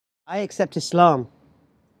I accept Islam.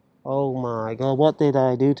 Oh my God, what did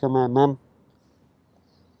I do to my mum?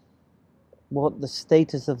 What the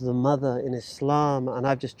status of the mother in Islam, and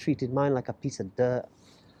I've just treated mine like a piece of dirt.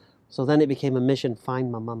 So then it became a mission,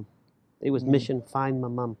 find my mum. It was mission, find my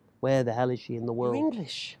mum. Where the hell is she in the world? You're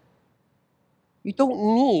English. You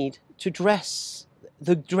don't need to dress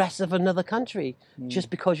the dress of another country just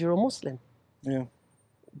because you're a Muslim. Yeah.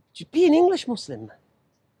 Just be an English Muslim.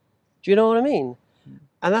 Do you know what I mean?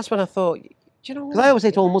 And that's when I thought, do you know what? Because I always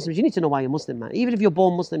say to all Muslims, you need to know why you're Muslim, man. Even if you're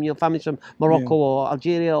born Muslim, your family's from Morocco or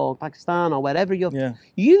Algeria or Pakistan or wherever you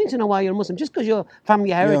need to know why you're a Muslim. Just because your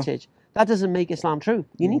family heritage, that doesn't make Islam true.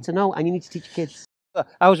 You need to know, and you need to teach your kids.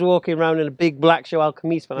 I was walking around in a big black Shawal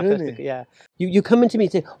Kameez when I first You come into me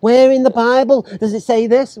and say, where in the Bible does it say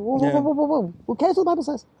this? Whoa, whoa, whoa, whoa. Who cares what the Bible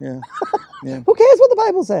says? Yeah. Who cares what the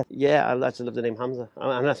Bible says? Yeah, I actually love the name Hamza.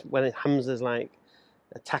 And that's when Hamza's like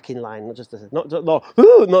attacking line, not just not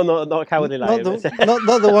a cowardly line. Not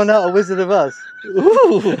the one out of Wizard of Oz.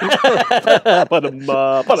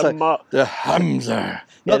 The Hamza.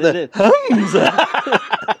 Not the Hamza.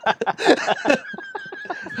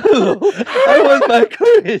 I want my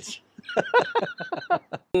courage.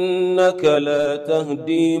 إنك لا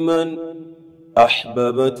تهدي من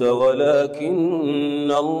أحببت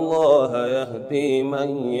ولكن الله يهدي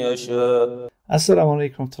من يشاء. Assalamu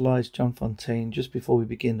alaikum warahmatullahi, it's John Fontain. Just before we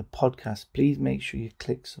begin the podcast, please make sure you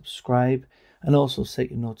click subscribe and also set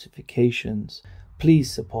your notifications. Please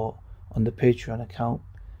support on the Patreon account.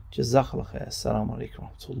 Jazakallah khair. Assalamu alaikum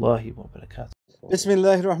warahmatullahi wabarakatuh.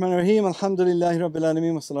 Bismillahir Rahmanir Rahim. Alhamdulillahi Rabbil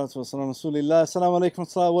Alameen. Wassalatu wassalamu Rasulillah. Assalamu alaikum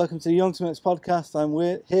warahmatullahi. Welcome to the Young Smirks podcast. I'm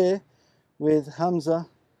here with Hamza.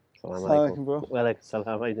 Assalamu alaikum, bro. Walaikum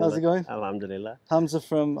salam. How's it going? Alhamdulillah. Hamza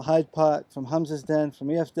from Hyde Park, from Hamza's Den, from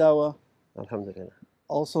EF Alhamdulillah.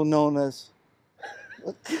 Also known as...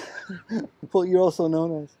 What you're also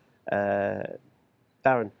known as?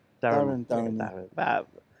 Darren.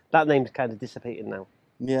 That name's kind of dissipated now.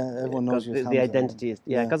 Yeah, everyone knows you as Hamza. The identity is...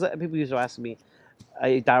 Yeah, because people used to ask me, are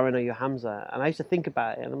you Darren or are you Hamza? And I used to think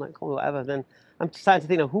about it, and I'm like, oh, whatever. Then I'm starting to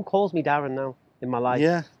think, who calls me Darren now in my life?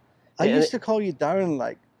 Yeah. I used to call you Darren,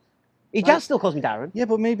 like... Ijaz still calls me Darren. Yeah,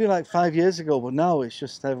 but maybe like 5 years ago, but now it's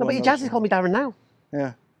just everyone. No, but Ijaz has called me Darren now.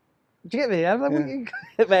 Yeah. Do you get me? I'm like,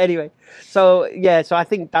 but anyway, so I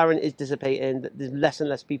think Darren is dissipating. There's less and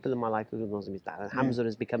less people in my life who knows him as Darren. Hamza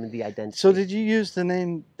is becoming the identity. So did you use the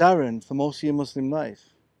name Darren for most of your Muslim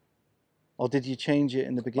life? Or did you change it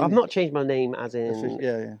in the beginning? I've not changed my name as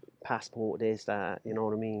in passport, this, that, you know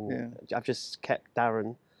what I mean? Yeah. I've just kept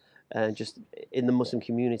Darren. Just in the Muslim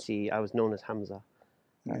community, I was known as Hamza.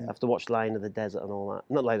 Yeah. I have to watch Lion of the Desert and all that.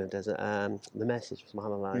 Not Lion of the Desert, The Message was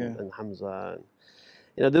Subhanallah and Hamza. And,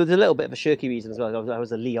 you know, there was a little bit of a shirky reason as well. I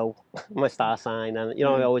was a Leo, my star sign, and you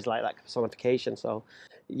know, I always like that personification. So,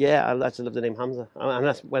 yeah, I actually love the name Hamza, and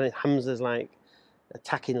that's when Hamza's like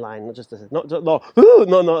attacking line, not just not a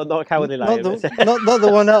cowardly line. Not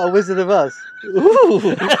the one out of Wizard of Oz.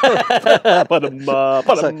 The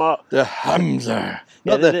Hamza.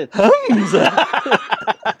 Not the Hamza.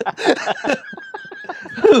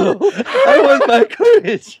 I want my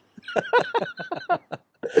courage.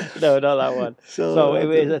 No, not that one. So it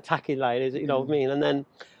was attacking line, you know what I mean? And then,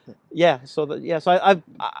 so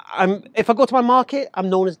I'm if I go to my market, I'm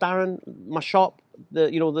known as Darren. My shop, the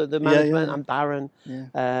management, I'm Darren.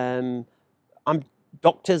 Yeah. I'm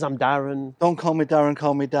doctors, I'm Darren. Don't call me Darren,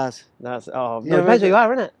 call me Daz. That's depends who you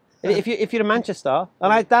are, innit? If you're in Manchester, all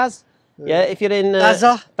right, Daz. Yeah, if you're in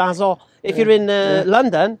Dazo. If you're in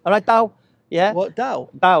London, all right, Dow. Yeah. What, Dow?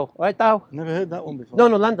 Dow, right, Dow. Never heard that one before. No,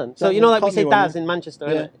 London. So, you know, like we say Daz in Manchester,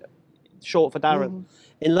 innit? Short for Darren.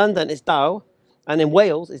 In London, it's Dow, and in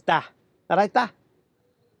Wales, it's Da. All right, Da.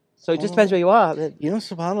 So it just depends where you are. You know,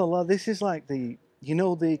 subhanAllah, this is like the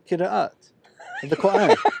Qira'at of the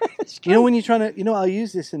Quran. You know, when you're trying to, I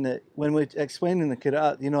use this when we're explaining the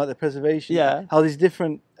Qira'at, like the preservation. Yeah. How there's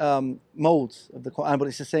different modes of the Quran, but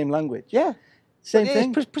it's the same language. Yeah. Same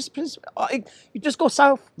thing. You just go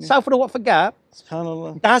south of the Watford Gap.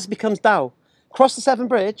 SubhanAllah. Daz becomes Dow. Cross the Severn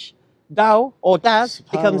Bridge, Dow or Daz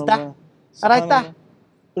becomes Da. I like that.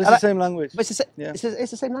 But it's the same language. But it's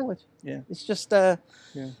the same language. Yeah. It's just yeah.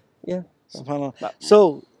 SubhanAllah.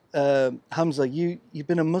 So Hamza, you've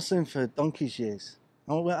been a Muslim for donkey's years.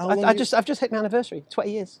 How long I've just hit my anniversary.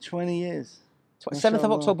 20 years. 20 years. 7th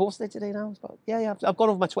of October. What's the date today now? I've gone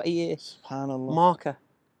over my 20 years marker.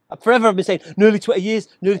 Forever I've been saying nearly 20 years,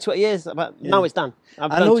 but now it's done.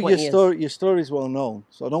 I know your story's well known,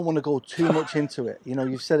 so I don't want to go too much into it. You know,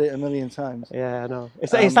 you've said it a million times. Yeah, I know. It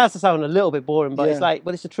starts to sound a little bit boring, but it's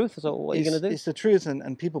the truth. So what are you going to do? It's the truth,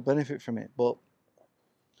 and people benefit from it. But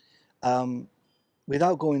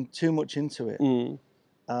without going too much into it,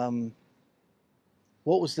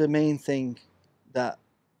 what was the main thing that,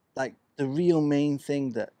 like, the real main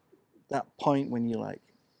thing that point when you're like,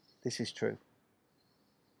 this is true?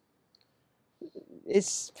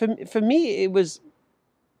 It's for me. It was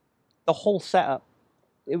the whole setup.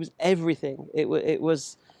 It was everything. It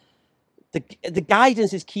was the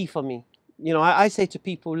guidance is key for me. You know, I say to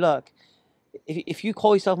people, look, if you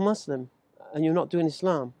call yourself Muslim and you're not doing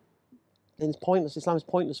Islam, then it's pointless. Islam is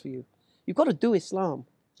pointless for you. You've got to do Islam.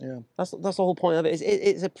 Yeah, that's the whole point of it.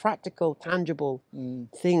 It's a practical, tangible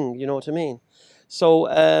thing. You know what I mean? So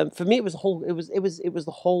for me, it was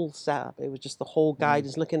the whole setup. It was just the whole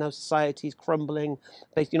guidance, looking how society is crumbling.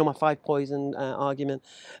 Based, you know, my 5 poison argument,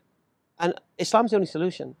 and Islam's the only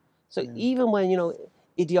solution. So even when, you know,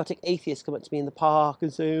 idiotic atheists come up to me in the park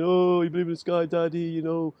and say, "Oh, you believe in the sky, Daddy? You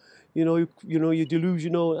know, you're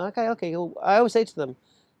delusional." Okay. I always say to them,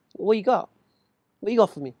 "What you got? What you got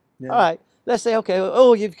for me?" Yeah. All right. Let's say, okay,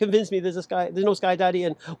 oh, you've convinced me there's no sky daddy,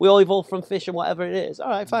 and we all evolved from fish and whatever it is. All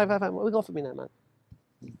right, fine. What we got for me now, man?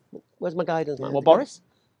 Where's my guidance, man? Well, Boris?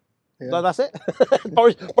 Yeah. That's it?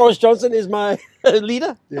 Boris Johnson is my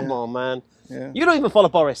leader? Yeah. Come on, man. Yeah. You don't even follow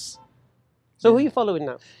Boris. So who are you following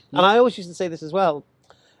now? And I always used to say this as well.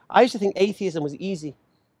 I used to think atheism was easy.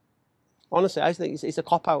 Honestly, I used to think it's a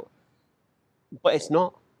cop-out. But it's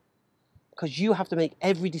not. Because you have to make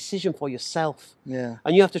every decision for yourself. Yeah.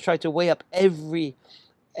 And you have to try to weigh up every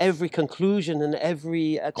conclusion and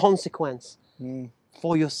every consequence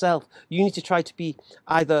for yourself. You need to try to be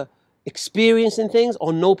either experiencing things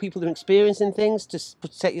or know people that are experiencing things to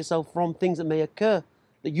protect yourself from things that may occur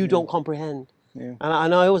that you don't comprehend. Yeah.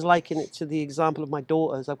 And I always liken it to the example of my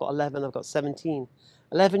daughters. I've got 11, I've got 17.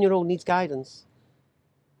 11-year-old needs guidance.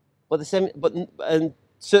 But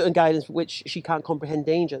certain guidance for which she can't comprehend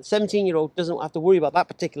danger. The 17-year-old doesn't have to worry about that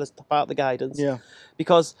particular part of the guidance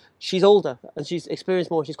because she's older and she's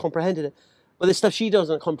experienced more, she's comprehended it. But there's stuff she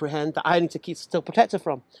doesn't comprehend that I need to still protect her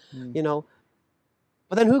from, you know.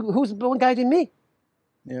 But then who's the one guiding me?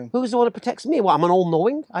 Yeah. Who's the one that protects me? Well, I'm an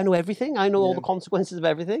all-knowing. I know everything. I know all the consequences of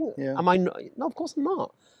everything. Yeah. No, of course I'm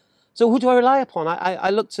not. So who do I rely upon?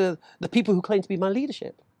 I look to the people who claim to be my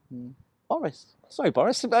leadership. Boris. Sorry,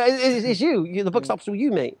 Boris. It's you. The buck stops with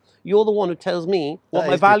you, mate. You're the one who tells me what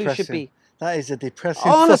my values should be. That is a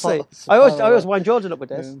depressing Honestly, I always wind Jordan up with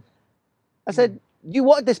this. I said, you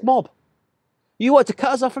wanted this mob. You wanted to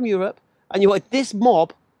cut us off from Europe, and you wanted this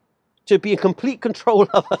mob to be in complete control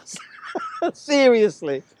of us.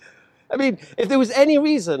 Seriously. I mean, if there was any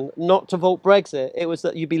reason not to vote Brexit, it was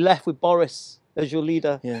that you'd be left with Boris as your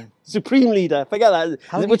leader, supreme leader. Forget that.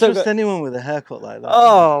 How do you trust anyone with a haircut like that?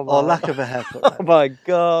 Oh, or lack of a haircut like that? Oh my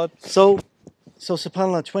God. So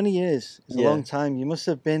subhanAllah, 20 years is a long time. You must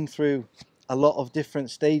have been through a lot of different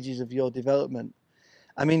stages of your development.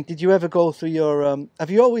 I mean, did you ever go through your, have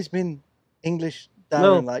you always been English?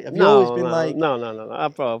 No, have you always been like... No,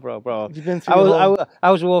 bro. You've been through I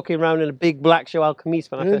was walking around in a big black shawal kameez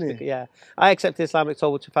when I first became, I accepted Islam in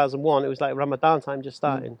October 2001. It was like Ramadan time just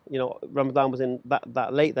starting. You know, Ramadan was in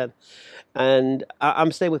that late then. And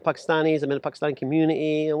I'm staying with Pakistanis. I'm in a Pakistani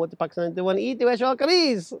community. And what do Pakistanis do? They want to eat, they wear shawal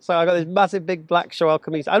kameez. So I got this massive big black shawal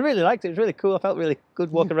kameez. I really liked it. It was really cool. I felt really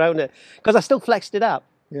good walking around it. Because I still flexed it up.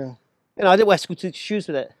 Yeah. You know, I didn't wear school shoes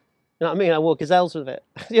with it. You know what I mean? I wore gazelles with it.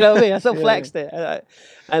 You know what I mean? I still flexed it.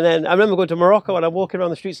 And then I remember going to Morocco and I'm walking around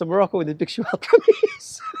the streets of Morocco with this big shawal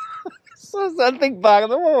kameez. So I think back, I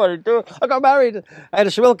thought, what do I do? I got married. I had a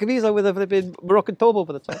shawal kameez with a flipping Moroccan tobo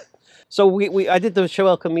over the top. So I did the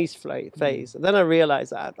shawal kameez phase. And then I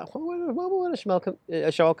realized that, why would I wear a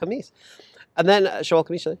shawal kameez? And then,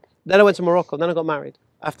 Then I went to Morocco. Then I got married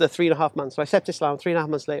after 3.5 months. So I accepted Islam 3.5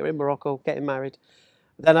 months later in Morocco, getting married.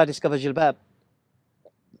 Then I discovered jilbab.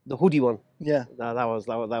 The hoodie one. Yeah. No, that was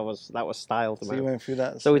style. So you went through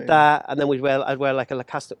that. So with that, and then I'd wear like a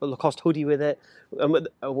Lacoste hoodie with it,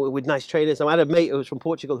 with nice trainers. And I had a mate who was from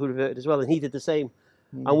Portugal who reverted as well, and he did the same.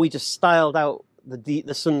 And we just styled out the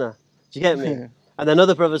sunnah. Do you get me? And then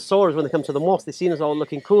other brothers saw us when they come to the mosque. They seen us all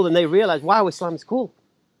looking cool, and they realized, wow, Islam is cool.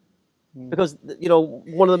 Because, you know,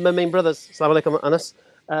 one of my main brothers, Assalamu alaikum Anas,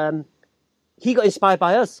 he got inspired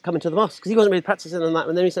by us coming to the mosque because he wasn't really practicing on that.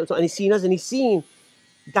 And then he seen us, and he's seen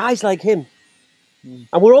guys like him.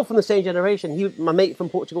 And we're all from the same generation. My mate from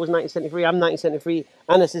Portugal was 1973, I'm 1973,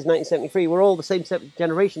 Anas is 1973. We're all the same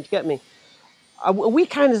generation, do you get me? We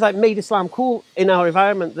kind of like made Islam cool in our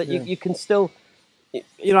environment that you can still,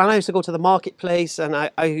 you know, and I used to go to the marketplace and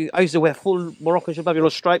I used to wear full Moroccan shabab, you know,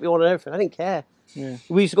 stripy one and everything. I didn't care. Yeah.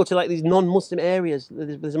 We used to go to like these non-Muslim areas.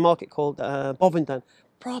 There's a market called Fontain,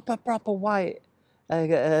 proper white,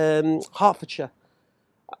 Hertfordshire.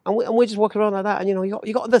 And we're just walking around like that, and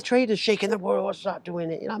you got the traders shaking their world, what's that doing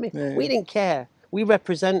it? You know what I mean? Yeah. We didn't care. We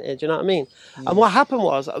represented, you know what I mean? And what happened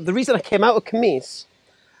was, the reason I came out of Camise,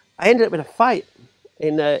 I ended up in a fight,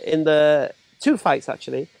 in the 2 fights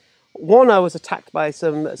actually. One, I was attacked by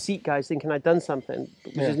some Sikh guys thinking I'd done something,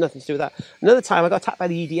 which has nothing to do with that. Another time, I got attacked by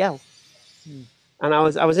the EDL, and I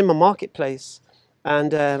was in my marketplace,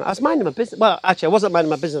 and I was minding my business. Well, actually, I wasn't minding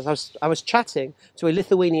my business. I was chatting to a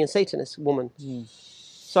Lithuanian Satanist woman.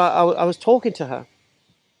 So I was talking to her,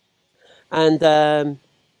 and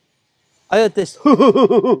I heard this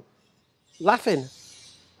laughing,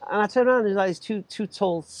 and I turned around and there's like these two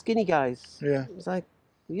tall, skinny guys. Yeah. It was like,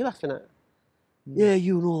 "What are you laughing at?" Yeah,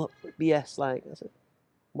 you and all that BS. Like, I said,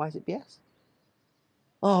 "Why is it BS?"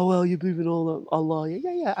 Oh, well, you're moving all that Allah.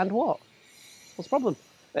 Yeah. And what? What's the problem?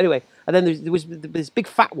 Anyway, and then there was this big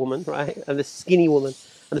fat woman, right, and this skinny woman,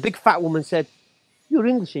 and the big fat woman said, "You're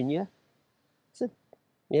English, in you?" I said,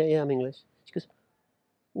 "Yeah, I'm English." She goes,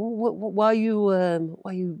 why are you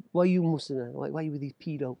Muslim? Why are you with these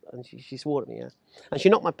pedo? And she swore at me, yeah. And she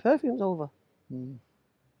knocked my perfumes over. And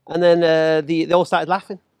then they all started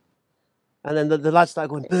laughing. And then the lads started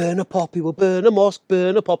going, "Burn a poppy, we'll burn a mosque,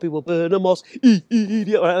 burn a poppy, we'll burn a mosque,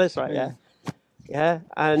 idiot." Right, that's right, yeah. Yeah,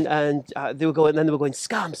 and they were going,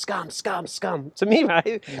 scam to me,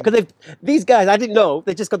 right? Because these guys, I didn't know,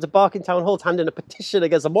 they just got to Barking Town Hall to hand in a petition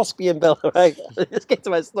against a mosque being built, right? Just get to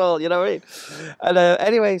my stall, you know what I mean? And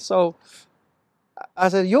anyway, so I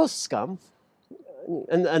said, "You're scum."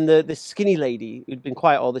 And the skinny lady who'd been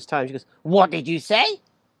quiet all this time, she goes, "What did you say?"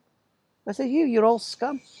 I said, "You're all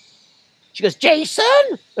scum." She goes,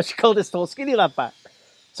 "Jason!" And she called this tall skinny lad back.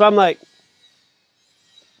 So I'm like,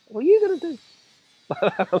 "What are you going to do?"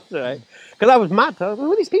 Right? Because I was mad.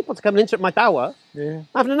 Who are these people to come and interrupt my dawah? Yeah.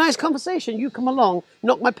 Having a nice conversation. You come along,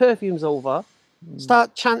 knock my perfumes over,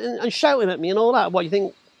 start chanting and shouting at me and all that. What you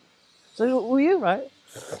think? So who are you, right?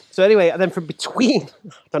 So anyway, and then from between,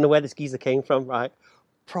 I don't know where this geezer came from, right?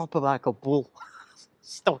 Proper like a bull,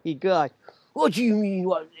 stocky guy. "What do you mean?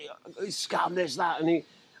 What scam? This, that?" And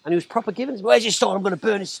he was proper giving us, "Where's your stall? I'm going to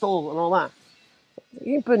burn his stall," and all that.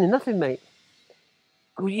 You ain't burning nothing, mate.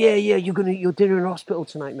 Go, yeah, you're dinner in hospital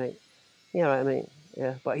tonight, mate. Yeah, right, I mean,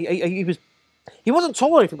 yeah. But he wasn't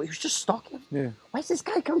tall or anything, but he was just stocky. Yeah. Where's this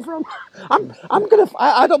guy come from?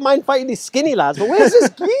 I don't mind fighting these skinny lads, but where's this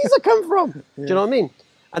geezer come from? Do you know what I mean?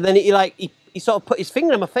 And then he sort of put his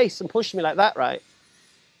finger in my face and pushed me like that, right?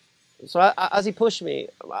 So as he pushed me,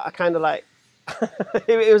 I kind of like,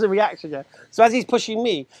 it was a reaction, yeah. So as he's pushing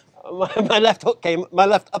me, my left hook came, my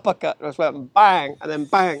left uppercut just went bang, and then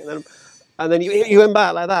bang, and then he went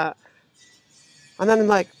back like that. And then I'm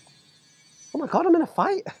like, "Oh my God, I'm in a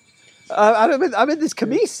fight. I'm in this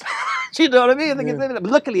camise." Do you know what I mean? But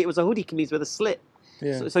luckily, it was a hoodie camise with a slit.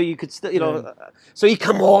 Yeah. So you could still, so you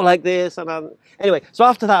come all like this. Anyway, so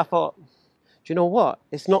after that, I thought, do you know what?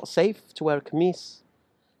 It's not safe to wear a camise.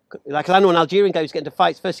 Like, I know an Algerian guy who's getting into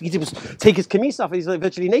fights. First thing he did was take his camise off, and he's like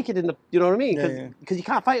virtually naked in the, you know what I mean? Because you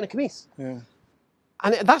can't fight in a camise. Yeah.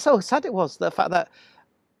 And that's how sad it was, the fact that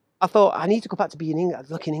I thought, I need to go back to being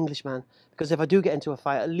looking English, man. Because if I do get into a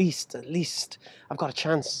fight, at least I've got a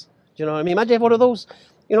chance. Do you know what I mean? Imagine one of those,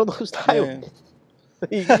 those style.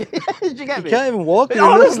 Yeah. Did you get me? You can't even walk.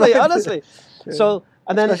 Honestly. Yeah. So,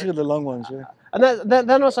 and then, especially the long ones, yeah. And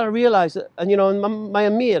then also I realised that, and my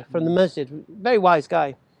Amir from the masjid, very wise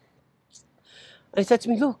guy, and he said to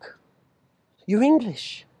me, "Look, you're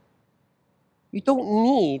English. You don't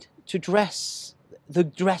need to dress the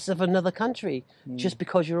dress of another country just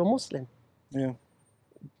because you're a Muslim. Yeah.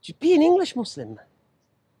 Just be an English Muslim.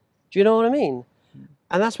 Do you know what I mean?"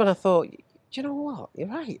 And that's when I thought, do you know what? You're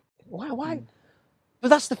right. Why? But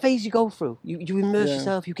that's the phase you go through. You immerse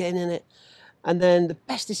yourself, you get in it. And then the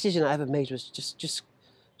best decision I ever made was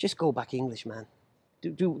just go back English, man.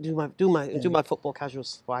 Do my football casual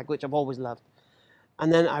swag, which I've always loved.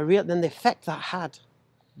 And then then the effect that had.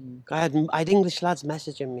 I had English lads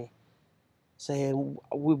messaging me, saying,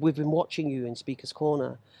 "We've been watching you in Speaker's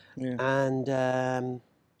Corner, and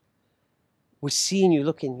we're seeing you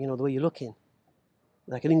looking, the way you're looking,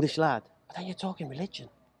 like an English lad. But then you're talking religion,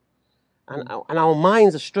 and our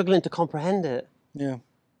minds are struggling to comprehend it. Yeah,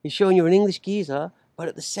 you're showing you're an English geezer, but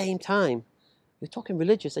at the same time, you're talking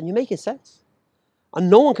religious, and you're making sense, and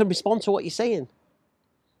no one can respond to what you're saying.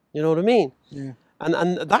 You know what I mean? Yeah.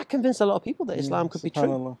 And that convinced a lot of people that Islam could be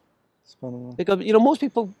true. Because, most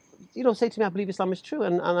people, say to me, "I believe Islam is true."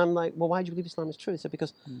 And I'm like, "Well, why do you believe Islam is true?" So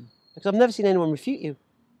because I've never seen anyone refute you.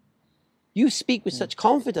 You speak with such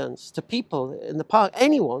confidence to people in the park,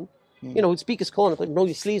 anyone, Speaker's Corner, like, roll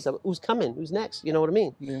your sleeves up, who's coming, who's next, you know what I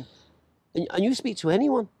mean? Yeah. And you speak to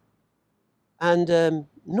anyone. and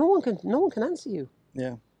no one can answer you.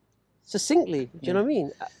 Yeah. Succinctly. Do you know what I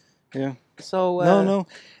mean? Yeah. So no,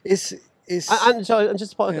 it's and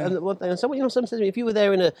just and one thing. And so someone says to me, if you were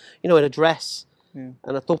there in a in a dress and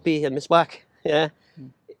a topi and miswak, yeah,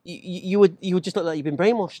 you would just look like you've been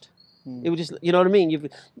brainwashed. It would just, you know what I mean?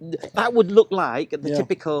 That would look like the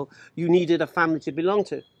typical you needed a family to belong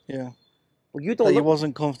to. Yeah. Well, you don't. That you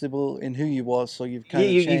wasn't comfortable in who you was, so you've kind of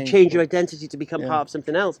changed. You changed your identity to become part of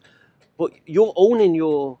something else, but you're owning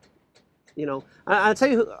your. I'll tell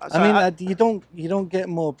you. You don't get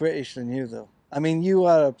more British than you though. I mean, you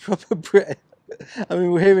are a proper Brit. I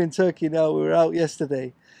mean, we're here in Turkey now. We were out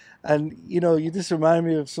yesterday, and you just remind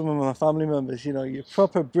me of some of my family members. You're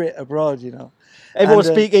proper Brit abroad. Everyone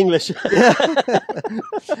speak English. Yeah.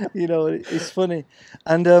 It's funny.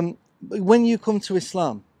 And when you come to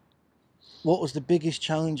Islam, what was the biggest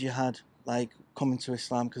challenge you had, like coming to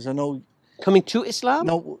Islam? Because I know coming to Islam.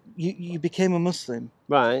 No, you became a Muslim,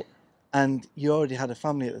 right? And you already had a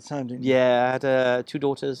family at the time, didn't you? Yeah, I had 2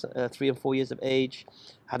 daughters, 3 and 4 years of age.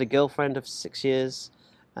 Had a girlfriend of 6 years.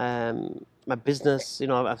 My business,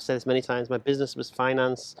 I've said this many times, my business was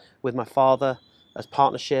finance with my father as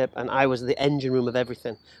partnership, and I was the engine room of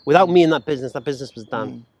everything. Without me in that business was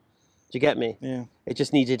done. Do you get me? Yeah. It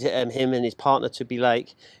just needed him and his partner to be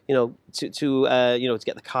like, to get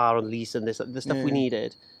the car on lease and the stuff we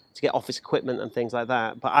needed. To get office equipment and things like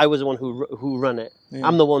that, but I was the one who run it. Yeah.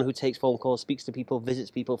 I'm the one who takes phone calls, speaks to people,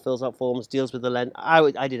 visits people, fills out forms, deals with the lend.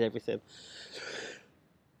 I did everything.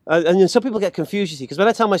 And some people get confused, you see, because when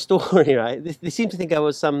I tell my story, right, they seem to think I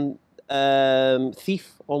was some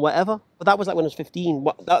thief or whatever. But that was like when I was 15.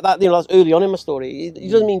 That's early on in my story.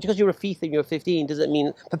 It doesn't mean because you're a thief and you're 15 doesn't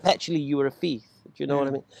mean perpetually you were a thief. Do you know what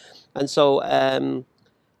I mean? And so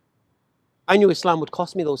I knew Islam would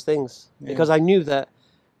cost me those things because I knew that.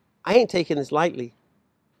 I ain't taking this lightly.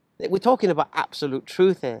 We're talking about absolute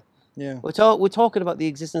truth here. Yeah. We're talking about the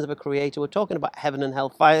existence of a creator. We're talking about heaven and hell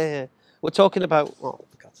fire here. We're talking about, for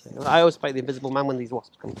God's sake. I always fight the invisible man when these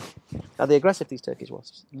wasps come. Are they aggressive, these Turkish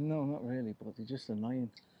wasps? No, not really, but they're just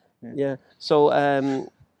annoying. Yeah. So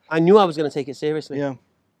I knew I was going to take it seriously. Yeah.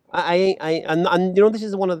 And this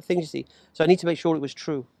is one of the things you see. So I need to make sure it was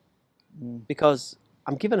true. Because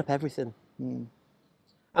I'm giving up everything.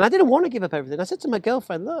 And I didn't want to give up everything. I said to my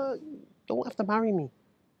girlfriend, look, you don't have to marry me.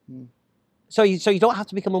 So you don't have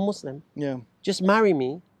to become a Muslim. Yeah. Just marry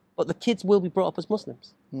me, but the kids will be brought up as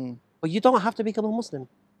Muslims. But you don't have to become a Muslim.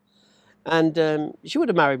 And she would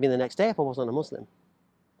have married me the next day if I wasn't a Muslim.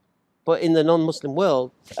 But in the non-Muslim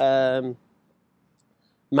world,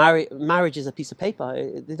 marriage is a piece of paper.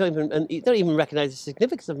 They don't even recognize the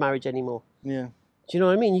significance of marriage anymore. Yeah. Do you know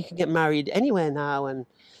what I mean? You can get married anywhere now, and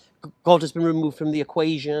God has been removed from the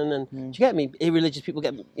equation. And do you get me? Irreligious people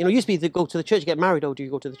get, used to be to go to the church, get married. Oh, do you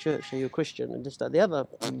go to the church? Are you a Christian? And this, that, the other.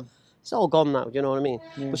 It's all gone now. Do you know what I mean?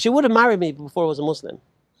 Yeah. But she would have married me before I was a Muslim.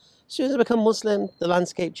 As soon as I become Muslim, the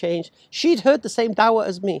landscape changed. She'd heard the same dawah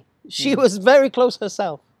as me. She was very close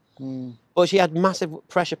herself. But she had massive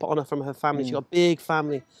pressure put on her from her family. She got a big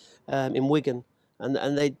family in Wigan.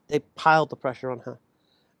 And they piled the pressure on her.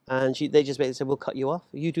 And they just basically said, we'll cut you off.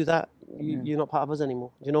 You do that, you're not part of us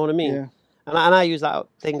anymore. Do you know what I mean? Yeah. And I use that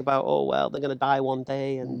thing about, oh, well, they're going to die one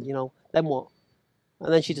day. And, then what?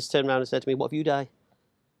 And then she just turned around and said to me, what if you die?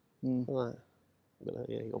 I'm like,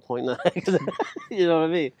 yeah, you got a point there. You know what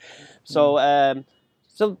I mean? So,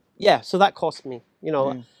 so that cost me,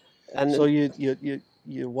 And so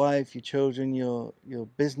your wife, your children, your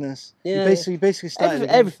business. You basically started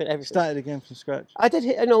everything. Started again from scratch. I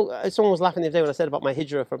did. I know someone was laughing the other day when I said about my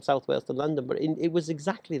hijrah from South Wales to London, but it was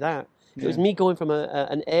exactly that. It was me going from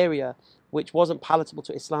an area which wasn't palatable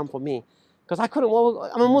to Islam for me, because I couldn't.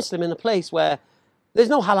 Well, I'm a Muslim in a place where there's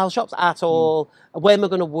no halal shops at all. Where am I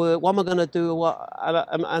going to work? What am I going to do?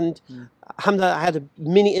 Hamza, I had a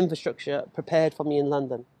mini infrastructure prepared for me in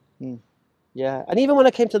London. Yeah, and even when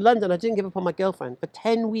I came to London, I didn't give up on my girlfriend. For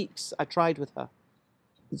 10 weeks, I tried with her.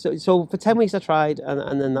 So for 10 weeks, I tried,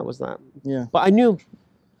 and then that was that. Yeah. But I knew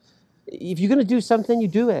if you're going to do something, you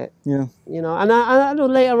do it. Yeah. And I know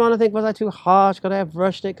later on, I think, was I too harsh? Could I have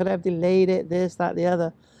rushed it? Could I have delayed it? This, that, the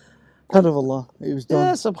other. Kind of Allah. It was done.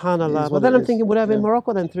 Yeah, subhanallah. But then I'm thinking, would I have been in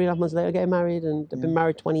Morocco then 3.5 months later getting married? And I've been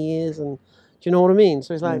married 20 years. And do you know what I mean?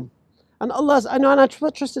 So it's like... And I know, and I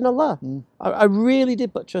put trust in Allah. I really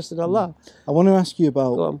did put trust in Allah. I want to ask you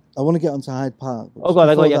about, I want to get onto Hyde Park. Oh,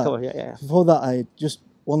 God, come on, yeah. Before that, just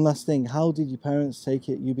one last thing. How did your parents take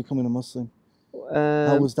it, you becoming a Muslim?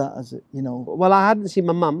 How was that, Well, I hadn't seen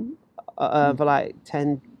my mum for like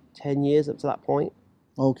 10 years up to that point.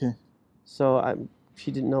 Okay. So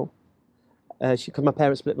she didn't know. Because my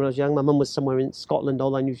parents split when I was young. My mum was somewhere in Scotland.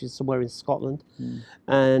 All I knew she was somewhere in Scotland.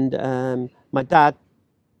 And my dad,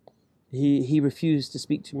 he refused to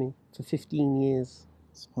speak to me for 15 years.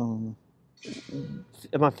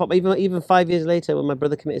 Even 5 years later, when my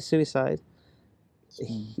brother committed suicide,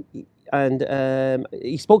 he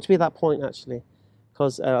spoke to me at that point, actually,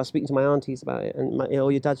 because I was speaking to my aunties about it, and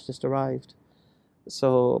your dad's just arrived.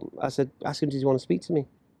 So I said, ask him, does he want to speak to me?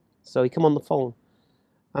 So he come on the phone,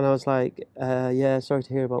 and I was like, yeah, sorry to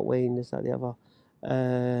hear about Wayne, this, that, the other.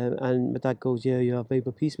 And my dad goes, yeah, I've made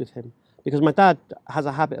my peace with him. Because my dad has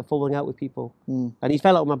a habit of falling out with people. And he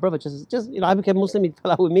fell out with my brother. Just I became Muslim, he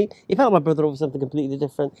fell out with me. He fell out with my brother over something completely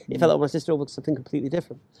different. He fell out with my sister over something completely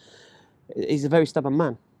different. He's a very stubborn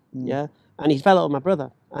man, yeah? And he fell out with my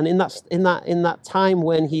brother. And in that time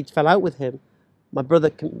when he fell out with him, my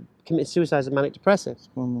brother committed suicide as a manic depressive.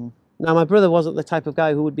 Now, my brother wasn't the type of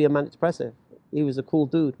guy who would be a manic depressive. He was a cool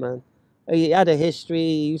dude, man. He had a history.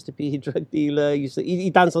 He used to be a drug dealer.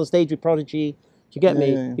 He danced on stage with Prodigy. Do you get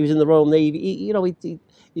me? Yeah. He was in the Royal Navy.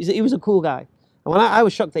 He was a cool guy. And when I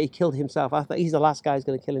was shocked that he killed himself, I thought he's the last guy who's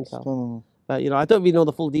going to kill himself. But I don't really know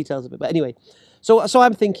the full details of it. But anyway, so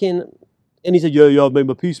I'm thinking, and he said, yeah, I've made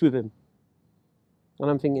my peace with him. And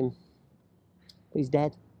I'm thinking, he's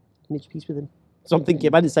dead. I made your peace with him. So I'm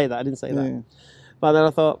thinking, I didn't say that. Yeah. But then I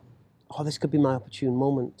thought, this could be my opportune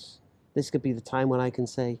moment. This could be the time when I can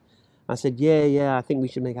say, I said, yeah, I think we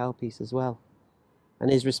should make our peace as well. And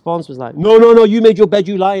his response was like, no, you made your bed,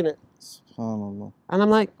 you lie in it. And I'm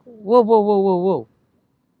like, whoa.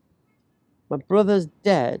 My brother's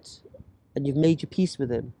dead, and you've made your peace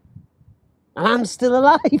with him. And I'm still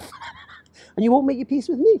alive. And you won't make your peace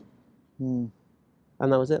with me. And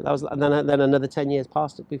that was it. And then another 10 years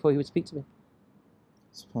passed before he would speak to me.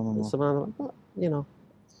 So I'm like,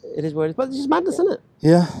 it is what it is. But it's just madness, isn't it?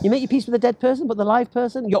 Yeah. You make your peace with a dead person, but the live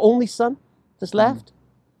person, your only son that's left.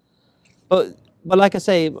 But like I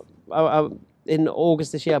say, in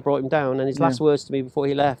August this year, I brought him down, and his last words to me before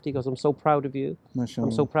he left, he goes, I'm so proud of you. Mashallah.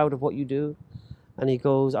 I'm so proud of what you do. And he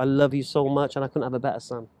goes, I love you so much, and I couldn't have a better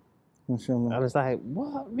son. Mashallah. And it's like,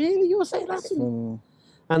 what? Really? You were saying that to me?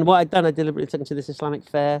 And what I'd done, I deliberately took him to this Islamic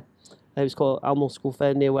fair. It was called Almo School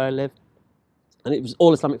Fair near where I live. And it was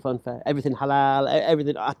all Islamic fun fair. Everything halal,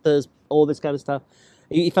 everything attars, all this kind of stuff.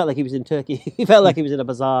 He felt like he was in Turkey. He felt like he was in a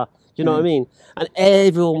bazaar. Do you know what I mean? And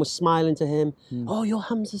everyone was smiling to him. Oh, you're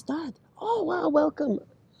Hamza's dad. Oh, wow, welcome.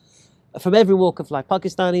 From every walk of life.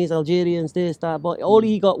 Pakistanis, Algerians, this, that. But all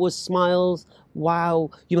he got was smiles. Wow,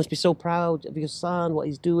 you must be so proud of your son, what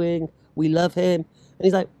he's doing. We love him. And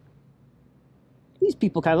he's like, these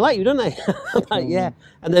people kind of like you, don't they? I'm like, yeah.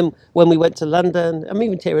 And then when we went to London, I'm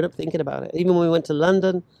even tearing up thinking about it. Even when we went to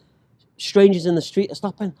London, strangers in the street are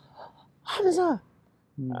stopping. Hamza.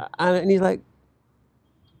 And he's like,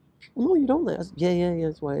 no, you don't. I said, yeah,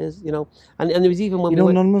 that's what it is, And there was even when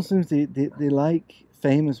non-Muslims, they like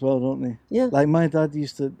fame as well, don't they? Yeah. Like my dad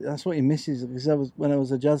used to, that's what he misses, because when I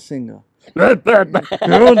was a jazz singer. No, darling.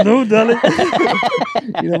 When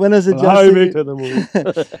I was a jazz singer,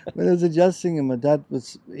 when I was a jazz singer, my dad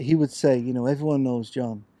he would say, everyone knows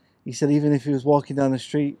John. He said even if he was walking down the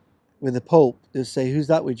street with the Pope, they'd say, who's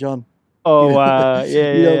that with John? Oh, wow.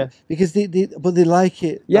 Yeah. Because they like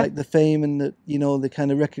it, like the fame and the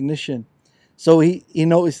kind of recognition. So he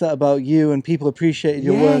noticed that about you, and people appreciated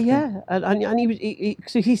your work. Yeah. And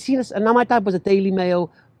he's seen us. And now my dad was a Daily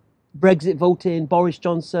Mail, Brexit voting, Boris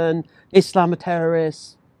Johnson, Islam a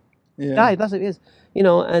terrorist. Yeah. Guy, that's what it is.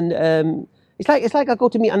 And it's like I go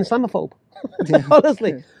to meet an Islamophobe,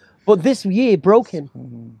 honestly. Yeah. But this year broke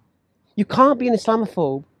him. You can't be an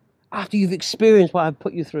Islamophobe after you've experienced what I've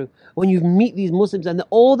put you through. When you meet these Muslims and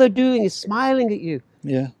all they're doing is smiling at you.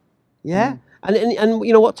 Yeah. Yeah. And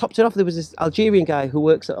what topped it off, there was this Algerian guy who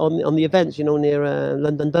works on the events, near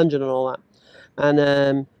London Dungeon and all that.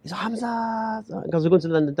 And he's like, Hamza, because we're going to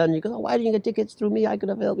London Dungeon. He goes, why didn't you get tickets through me? I could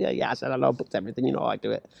have helped you. Yeah, I said, I know, I booked everything, I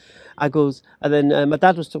do it. And then my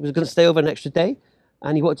dad was going to stay over an extra day,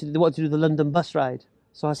 and he wanted to do the London bus ride.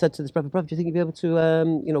 So I said to this brother, do you think you'd be able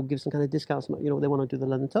to, give some kind of discounts? They want to do the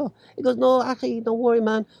London tour. He goes, no, actually, don't worry,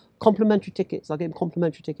 man. Complimentary tickets. I'll get him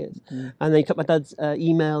complimentary tickets. And then he took my dad's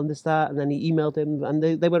email and this, that, and then he emailed him, and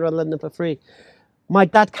they went around London for free. My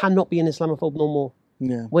dad cannot be an Islamophobe no more.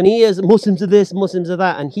 Yeah. When he hears Muslims are this, Muslims are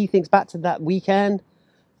that, and he thinks back to that weekend,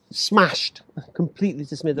 smashed completely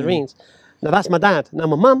to smithereens. Now that's my dad. Now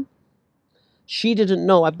my mum, she didn't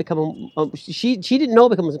know I'd become she didn't know I'd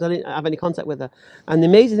become Muslim. I didn't have any contact with her. And the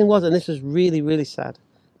amazing thing was, and this was really, really sad,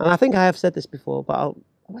 and I think I have said this before, but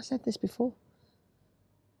have I said this before?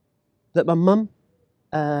 That my mum,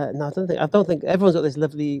 no, I don't think everyone's got this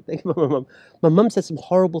lovely thing about my mum. My mum said some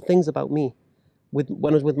horrible things about me.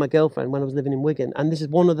 when I was with my girlfriend, when I was living in Wigan. And this is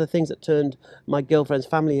one of the things that turned my girlfriend's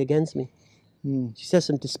family against me. She says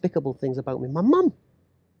some despicable things about me. My mum,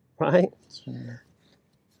 right?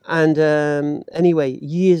 And anyway,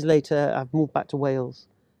 years later, I've moved back to Wales.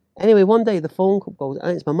 Anyway, one day the phone goes,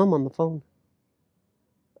 and it's my mum on the phone.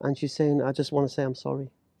 And she's saying, I just want to say I'm sorry.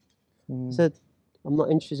 I said, I'm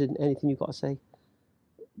not interested in anything you've got to say.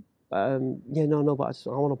 Yeah, no, but I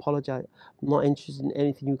want to apologise. I'm not interested in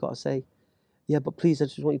anything you've got to say. Yeah, but please, I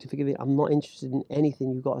just want you to forgive me. I'm not interested in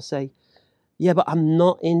anything you've got to say. Yeah, but I'm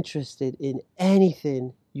not interested in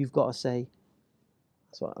anything you've got to say.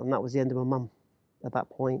 And that was the end of my mum at that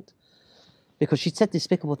point. Because she said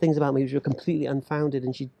despicable things about me which were completely unfounded,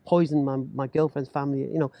 and she poisoned my girlfriend's family,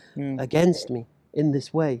 against me in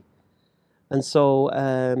this way. And so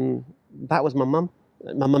that was my mum.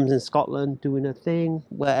 My mum's in Scotland doing her thing,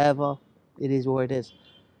 wherever. It is where it is.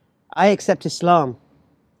 I accept Islam.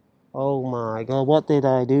 Oh my God, what did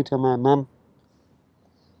I do to my mum?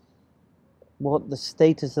 What the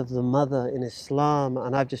status of the mother in Islam,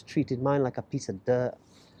 and I've just treated mine like a piece of dirt.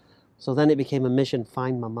 So then it became a mission,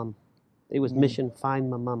 find my mum. It was mission, find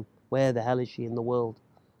my mum. Where the hell is she in the world?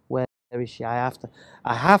 Where is she? I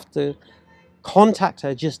have to contact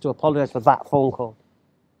her just to apologize for that phone call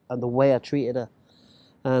and the way I treated her.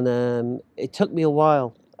 And it took me a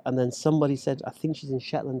while. And then somebody said, I think she's in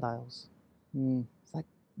Shetland Isles. It's like,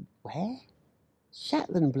 where?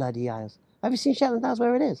 Shetland bloody Isles. Have you seen Shetland Isles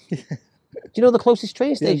where it is? Do you know the closest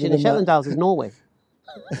train station in Shetland Isles is Norway?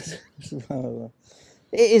 It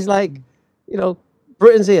is like,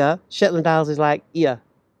 Britain's here, Shetland Isles is like here.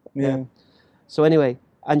 Yeah. So anyway,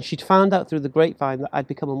 and she'd found out through the grapevine that I'd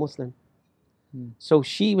become a Muslim. So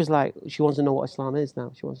she was like, she wants to know what Islam is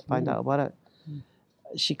now. She wants to find out about it.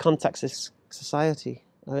 She contacts this society.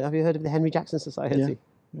 Have you heard of the Henry Jackson Society?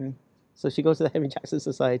 Yeah. So she goes to the Henry Jackson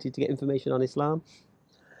Society to get information on Islam.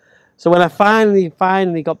 So when I finally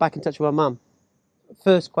got back in touch with my mum,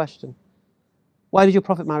 first question, why did your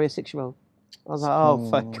prophet marry a 6-year-old? I was like,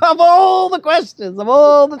 oh, fuck. Of all the questions, of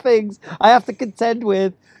all the things I have to contend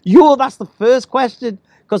with, that's the first question.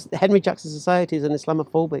 Because the Henry Jackson Society is an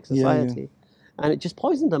Islamophobic society. And it just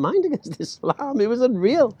poisoned her mind against Islam. It was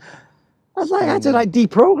unreal. I had to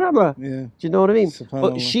deprogram her. Yeah. Do you know what I mean?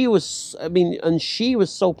 But she was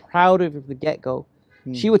so proud of it from the get-go.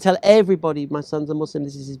 She would tell everybody, my son's a Muslim,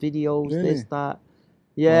 this is his videos, this, that.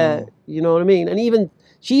 Yeah, you know what I mean? And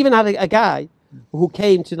she even had a guy who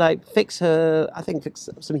came to fix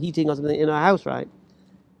some heating or something in her house, right?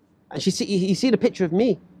 And he seen a picture of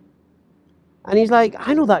me. And he's like,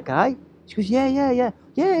 I know that guy. She goes, yeah,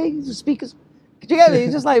 he's a speaker. Do you get me?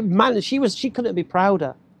 He's just like, man, she couldn't be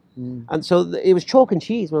prouder. And so it was chalk and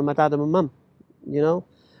cheese with my dad and my mum,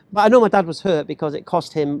 But I know my dad was hurt because it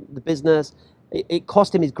cost him the business. It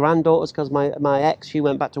cost him his granddaughters because my ex, she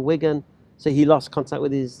went back to Wigan. So he lost contact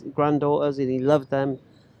with his granddaughters and he loved them.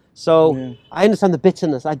 So I understand the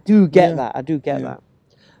bitterness. I do get that. That.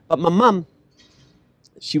 But my mum,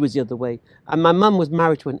 she was the other way. And my mum was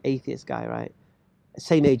married to an atheist guy, right?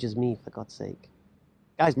 Same age as me, for God's sake.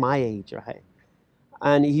 Guy's my age, right?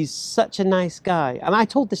 And he's such a nice guy. And I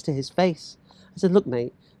told this to his face. I said, look,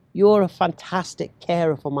 mate, you're a fantastic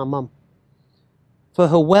carer for my mum. For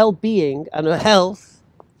her well-being and her health.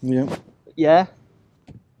 Yeah. Yeah.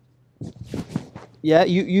 Yeah,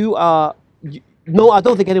 you are... No, I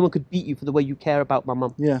don't think anyone could beat you for the way you care about my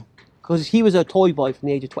mum. Yeah. Because he was a toy boy from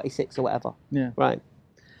the age of 26 or whatever. Yeah. Right.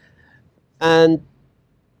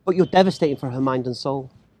 But you're devastating for her mind and soul.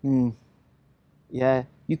 Yeah.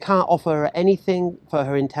 You can't offer her anything for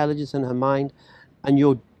her intelligence and her mind. And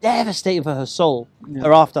you're devastating for her soul,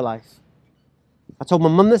 her afterlife. I told my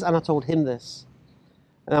mum this and I told him this.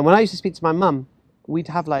 And when I used to speak to my mum, we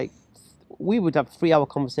would have 3-hour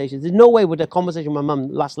conversations. There's no way would a conversation with my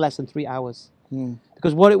mum last less than 3 hours.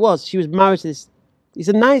 Because what it was, she was married to this, he's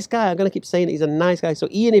a nice guy. I'm going to keep saying it, he's a nice guy. So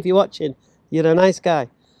Ian, if you're watching, you're a nice guy.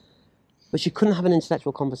 But she couldn't have an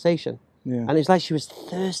intellectual conversation. And it's like she was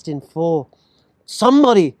thirsting for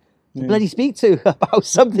somebody to bloody speak to about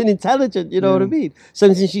something intelligent, you know what I mean?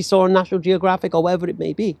 Something she saw on National Geographic or whatever it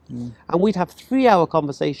may be. And we'd have 3-hour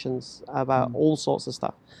conversations about all sorts of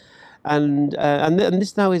stuff. And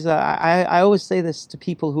this now is, I always say this to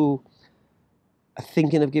people who are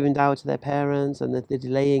thinking of giving dawah to their parents and that they're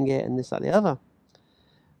delaying it and this, that, the other.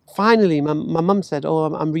 Finally, my mum said,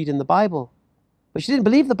 oh, I'm reading the Bible. But she didn't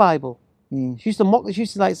believe the Bible. She used to mock, she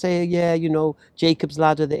used to say, yeah, Jacob's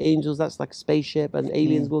ladder, the angels, that's like a spaceship and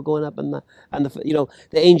aliens were going up and the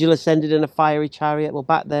angel ascended in a fiery chariot. Well,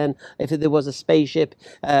 back then, if there was a spaceship,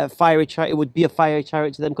 fiery chariot, it would be a fiery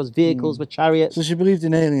chariot to them because vehicles were chariots. So she believed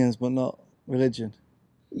in aliens, but not religion?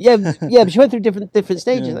 Yeah, but she went through different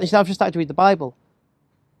stages, Yeah. and she said, I've just started to read the Bible.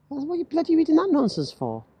 I said, what are you bloody reading that nonsense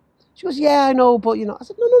for? She goes, yeah, I know, but, you know. I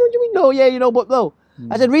said, no, what do you mean, no, yeah, you know, but no.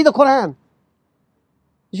 I said, read the Quran.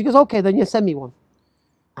 She goes, okay, then you send me one.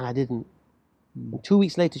 And I didn't. And 2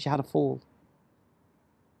 weeks later, she had a fall.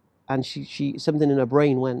 And she something in her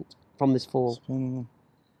brain went from this fall.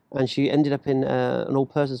 And she ended up in an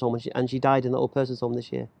old person's home, and she died in the old person's home this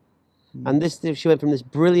year. And she went from this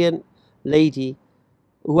brilliant lady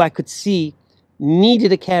who I could see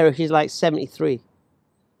needed a carer. She's like 73.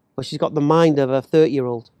 But she's got the mind of a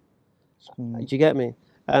 30-year-old. Do you get me?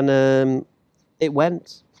 And it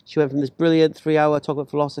went. She went from this brilliant 3-hour talk about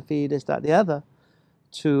philosophy, this, that, the other,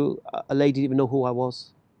 to a lady didn't even know who I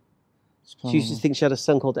was. She used to think she had a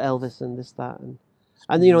son called Elvis and this, that.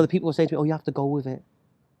 And you know, the people were saying to me, oh, you have to go with it.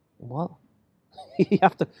 What? you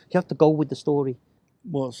have to go with the story.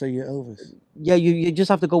 What, say you're Elvis? Yeah, you just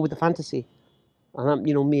have to go with the fantasy. And I'm,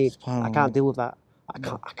 you know me, I can't deal with that. I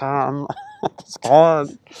can't. I just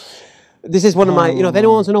can't. This is one of my, you know, if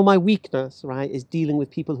anyone wants to know my weakness, right, is dealing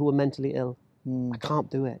with people who are mentally ill. I can't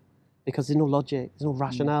do it because there's no logic, there's no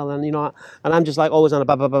rationale, and you know, and I'm just like always on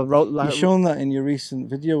a You've shown that in your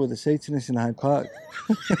recent video with the Satanist in Hyde Park.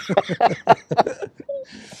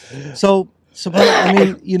 So I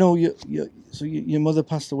mean, you know, your mother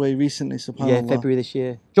passed away recently, subhanAllah. Yeah, February this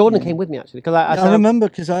year. Jordan came with me actually because I remember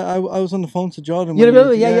because I was on the phone to Jordan. You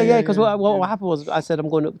remember? Yeah. Because what happened was I said I'm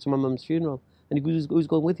going up to my mum's funeral, and he goes, "Who's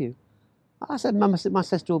going with you?" I said, my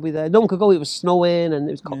sister will be there. No one could go. It was snowing and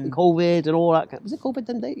it was COVID and all that. Was it COVID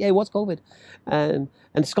then? Yeah, it was COVID. And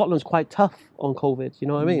Scotland's quite tough on COVID. You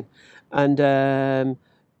know what I mean? And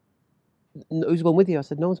who's going with you? I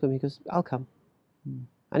said, no one's going with me. He goes, I'll come.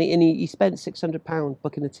 And he spent £600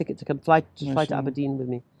 booking a ticket to fly to Aberdeen with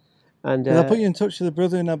me. And I put you in touch with the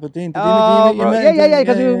brother in Aberdeen.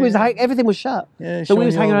 Because everything was shut. Yeah, so we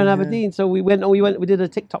was hanging around Aberdeen. So we went. We did a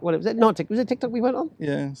TikTok. What was it? Not TikTok. Was it TikTok we went on?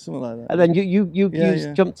 Yeah, something like that. And then you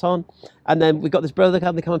jumped on, and then we got this brother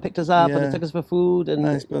come. They come and picked us up, and they took us for food. And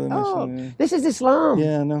nice brother. This is Islam.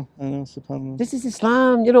 Yeah, I know. SubhanAllah. This is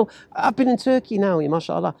Islam. You know, I've been in Turkey now.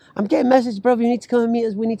 MashaAllah. I'm getting messages, brother. You need to come and meet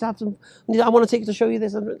us. We need to have some. I want to take you to show you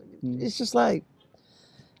this. It's just like.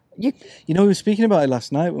 You know, we were speaking about it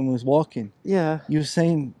last night when we was walking. Yeah. You were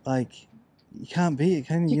saying, like, you can't beat it,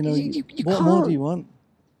 can you? You know, what can't. more do you want?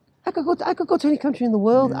 I could go to any country in the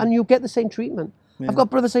world and you'll get the same treatment. Yeah. I've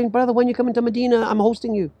got brother saying, brother, when you come into Medina, I'm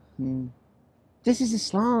hosting you. This is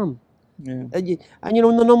Islam. Yeah. And you know,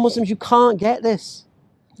 in the non-Muslims, you can't get this.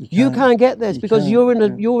 You can't get this because you're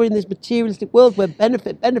in this materialistic world where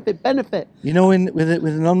benefit. You know, with the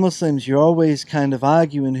non-Muslims, you're always kind of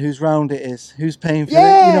arguing whose round it is, who's paying for it.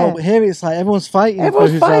 You know, but here it's like everyone's fighting for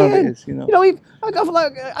whose round it is. You know, I give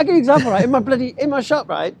you an example, right? In my shop,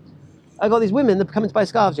 right? I got these women that come in to buy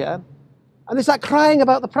scarves, and they start crying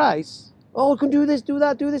about the price. Oh, I can do this, do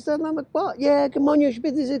that, do this, and I'm like, what? Yeah, come on, this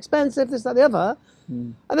is expensive, this, that, the other.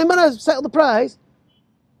 And then when I settle the price.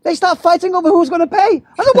 They start fighting over who's going to pay.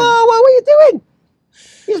 I said, whoa, what are you doing?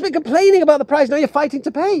 You've just been complaining about the price. Now you're fighting to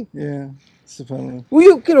pay. Yeah, subhanAllah. Well,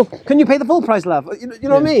 you know, can you pay the full price, love? You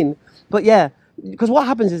know what I mean? But yeah, because what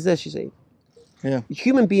happens is this, you see. Yeah.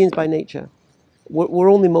 Human beings by nature, we're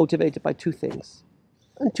only motivated by two things.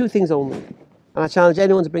 And two things only. And I challenge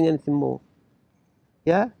anyone to bring anything more.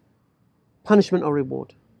 Yeah? Punishment or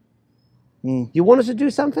reward. You want us to do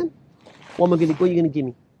something? What are you going to give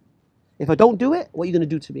me? If I don't do it, what are you going to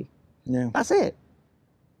do to me? Yeah. That's it.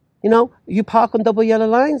 You know, you park on double yellow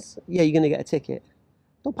lines, yeah, you're going to get a ticket.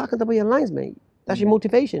 Don't park on double yellow lines, mate. That's your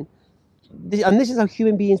motivation. And this is how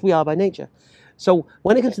human beings we are by nature. So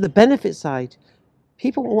when it comes to the benefit side,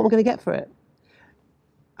 people want what I'm going to get for it.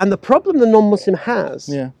 And the problem the non-Muslim has,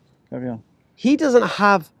 carry on. He doesn't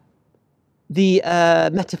have the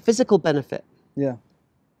metaphysical benefit. Yeah.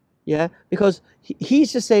 Yeah, because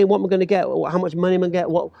he's just saying what am I going to get, how much money am I going to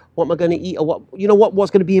get, what am I going to eat, or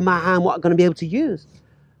what's going to be in my hand, what I'm going to be able to use.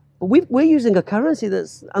 But we're using a currency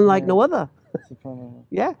that's unlike no other.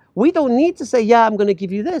 Yeah, we don't need to say, I'm going to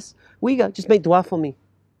give you this. We got just make dua for me.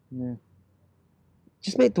 Yeah.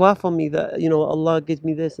 Just make dua for me that Allah gives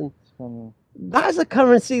me this, and that is a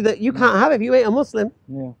currency that you can't have if you ain't a Muslim.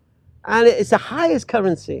 Yeah, and it's the highest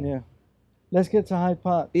currency. Yeah. Let's get to Hyde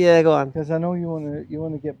Park. Yeah, go on. Because I know you want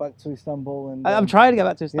to get back to Istanbul. And I'm trying to get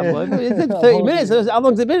back to Istanbul. Yeah. It's been 30 minutes. How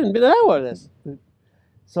long's it been? It's been an hour of this.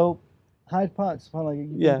 So, Hyde Park,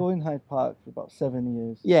 you've been going Hyde Park for about 7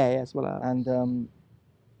 years. Yeah, it's what I... And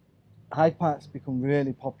Hyde Park's become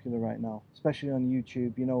really popular right now, especially on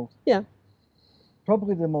YouTube. You know. Yeah.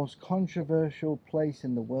 Probably the most controversial place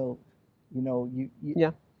in the world. You know,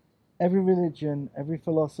 yeah. Every religion, every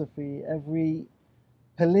philosophy, every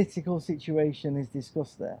political situation is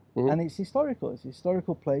discussed there. And it's historical. It's a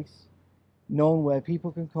historical place known where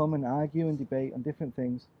people can come and argue and debate on different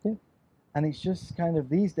things. Yeah. And it's just kind of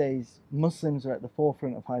these days, Muslims are at the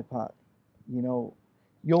forefront of Hyde Park. You know,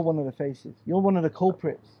 you're one of the faces. You're one of the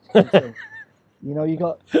culprits. You know, you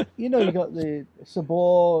got the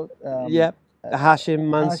Sabor. Hashim,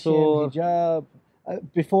 Mansour. Hijab.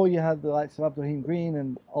 Before you had the likes of Abdulrahim Green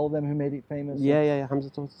and all them who made it famous. Yeah,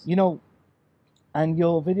 Hamza. You know, and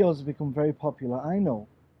your videos have become very popular. I know,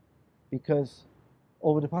 because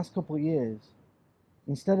over the past couple of years,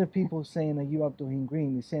 instead of people saying, "Are you Abdulrahim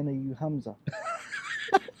Green?" they're saying, "Are you Hamza?"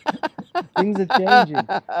 Things are changing.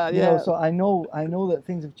 You know, so I know that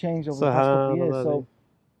things have changed over the past couple of years. So,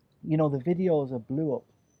 you know, the videos are blew up.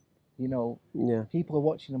 You know, people are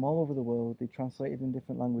watching them all over the world. They're translated in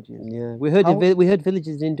different languages. Yeah, we heard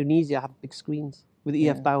villages in Indonesia have big screens with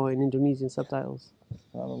EF in Indonesian subtitles.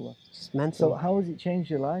 It's mental. So how has it changed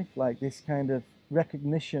your life? Like this kind of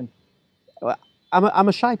recognition. Well, I'm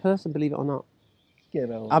a shy person, believe it or not.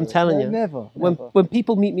 I'm telling you. Never. When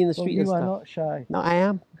people meet me in the street and stuff. You are not shy. No, I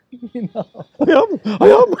am. You know. I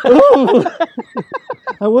am.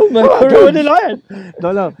 I want my courage.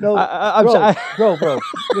 No. I'm shy. Bro.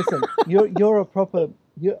 Listen, you're a proper.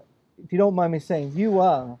 If you don't mind me saying, you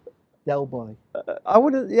are Del Boy. I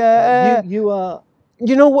wouldn't. Yeah. You are.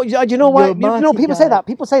 You know what? You know why? People say that.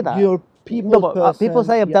 People say that. You're people. People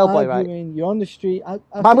say I'm Del Boy, right? You're on the street. But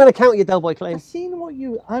I'm going to count your Del Boy claim. I've seen what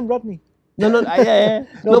I'm Rodney. No. Yeah.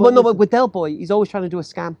 But with Del Boy, he's always trying to do a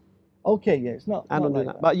scam. Okay, yeah, it's not. I don't do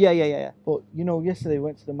that. that. But yeah. But you know, yesterday we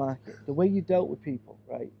went to the market. The way you dealt with people,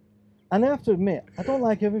 right? And I have to admit, I don't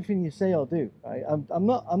like everything you say or do. Right? I'm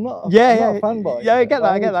not a fanboy. Yeah, I get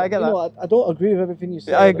that. You know, I don't agree with everything you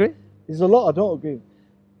say. I agree. There's a lot I don't agree with.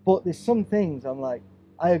 But there's some things I'm like,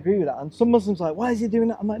 I agree with that. And some Muslims are like, why is he doing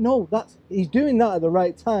that? I'm like, no, he's doing that at the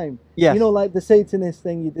right time. Yes. You know, like the Satanist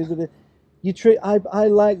thing you did with it. I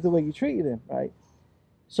like the way you treated him, right?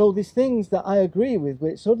 So there's things that I agree with,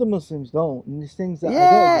 which other Muslims don't, and there's things that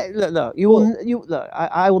I don't. Look,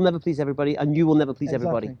 I will never please everybody, and you will never please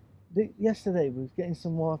everybody. Yesterday we was getting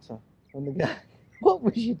some water from the guy. What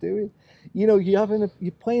was you doing? You know,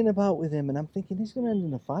 you're playing about with him, and I'm thinking this is going to end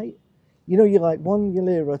in a fight. You know, you're like 1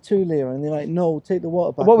 lira, 2 lira, and they're like, no, take the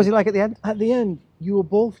water back. What was he like at the end? At the end, you were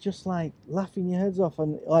both just like laughing your heads off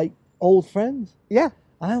and like old friends. Yeah.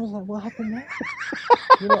 And I was like, what happened there?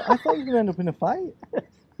 You know, I thought you were going to end up in a fight.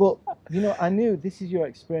 But, you know, I knew this is your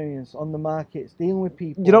experience on the markets, dealing with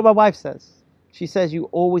people. You know what my wife says? She says you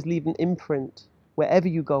always leave an imprint wherever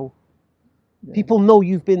you go. Yeah. People know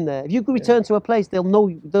you've been there. If you return to a place, they'll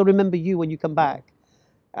remember you when you come back.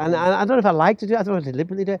 And I don't know if I like to do it. I don't know if I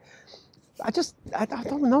deliberately do it. I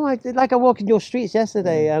don't know. I walked in your streets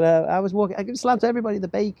yesterday, and I was walking. I give salam to everybody: the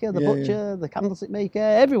baker, the butcher, the candlestick maker,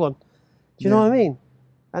 everyone. Do you know what I mean?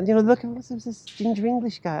 And you know, look, what's this ginger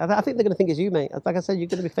English guy? I think they're going to think it's you, mate. Like I said, you're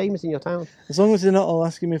going to be famous in your town. As long as they're not all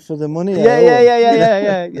asking me for the money.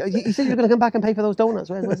 Yeah. You said you're going to come back and pay for those donuts.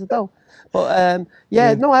 Where's the dough? But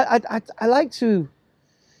no, I like to.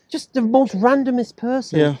 Just the most randomest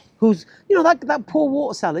person who's, you know, that poor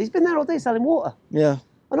water seller. He's been there all day selling water. Yeah.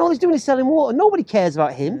 And all he's doing is selling water. Nobody cares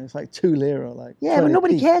about him. Yeah, it's like 2 lira, like. Yeah, but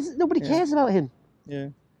nobody cares. Nobody cares about him. Yeah.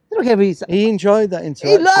 They don't care if he enjoyed that interaction.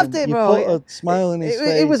 He loved it, bro. You put a smile on his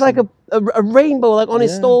face. It was like a rainbow, like on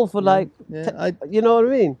his stall for you know what I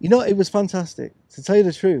mean? You know, it was fantastic. To tell you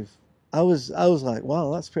the truth, I was like,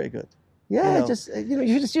 wow, that's pretty good. Yeah,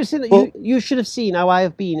 you should have seen how I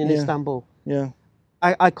have been in Istanbul. Yeah.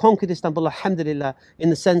 I conquered Istanbul, alhamdulillah, in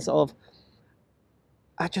the sense of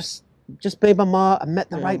I just made my mark. I met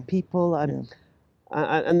the right people, and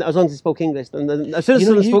as long as they spoke English, and then as soon as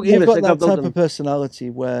someone spoke English, you've got that type of personality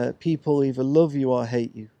where people either love you or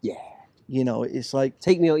hate you. Yeah. You know, it's like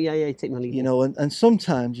take me, take me. You know, and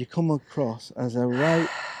sometimes you come across as a right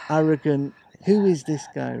arrogant. Who is this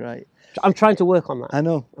guy? Right. I'm trying to work on that. I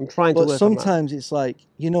know. I'm trying to work on that. But sometimes it's like,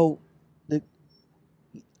 you know,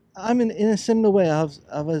 I'm in a similar way. I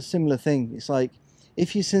have a similar thing. It's like,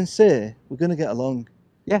 if you're sincere, we're going to get along.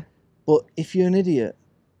 Yeah. But if you're an idiot,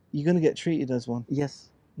 you're going to get treated as one. Yes.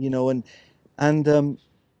 You know, and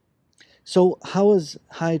so how has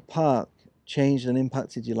Hyde Park changed and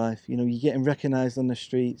impacted your life? You know, you're getting recognised on the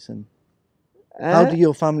streets, and how do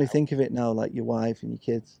your family think of it now, like your wife and your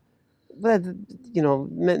kids? Well, you know,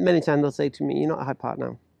 many times they'll say to me, "You're not at Hyde Park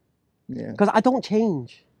now." Yeah. Because I don't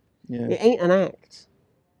change. Yeah. It ain't an act.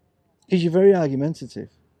 Because you're very argumentative.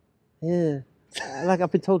 Yeah. Like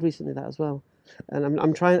I've been told recently that as well. And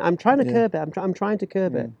I'm trying to curb it. I'm trying to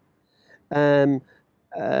curb it.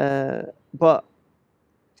 But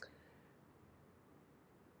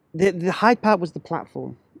The Hyde Park was the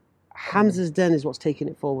platform. Hamza's Den is what's taking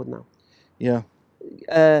it forward now. Yeah.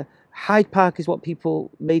 Hyde Park is what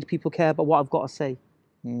made people care about what I've got to say.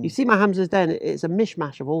 You see my Hamza's Den, it's a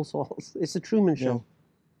mishmash of all sorts. It's a Truman Show.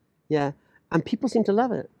 Yeah. And people seem to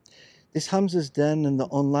love it. This Hamza's Den and the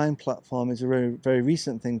online platform is a very, very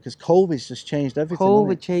recent thing because COVID's just changed everything.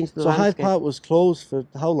 COVID changed the landscape. Hyde Park was closed for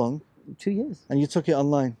how long? 2 years. And you took it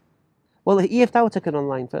online? Well, the EF Tower took it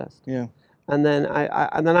online first. Yeah. And then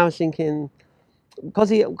I was thinking,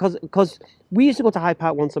 because we used to go to Hyde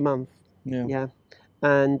Park once a month. Yeah. Yeah.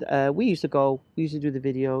 And we used to do the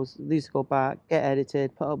videos, they used to go back, get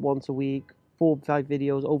edited, put up once a week, 4 or 5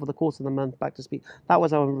 videos over the course of the month back to speak. That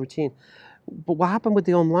was our routine. But what happened with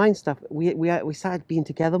the online stuff, we started being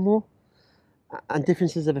together more, and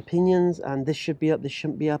differences of opinions, and this should be up, this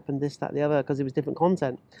shouldn't be up, and this, that, the other, because it was different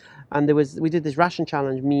content. And we did this ration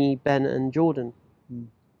challenge, me, Ben, and Jordan.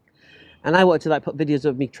 And I wanted to put videos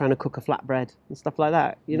of me trying to cook a flatbread and stuff like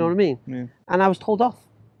that. You know what I mean? Yeah. And I was told off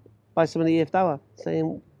by some of the EF Tower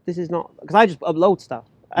saying, this is not, because I just upload stuff.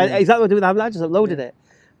 Exactly what I do with that, I just uploaded it.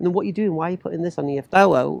 And then what are you doing? Why are you putting this on EF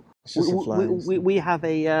Tower?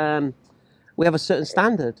 We have a certain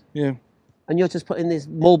standard. Yeah. And you're just putting this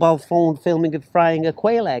mobile phone filming of frying a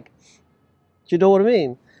quail egg. Do you know what I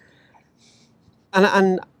mean?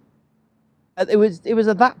 And it was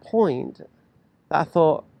at that point that I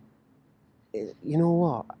thought, you know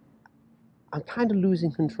what? I'm kind of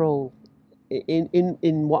losing control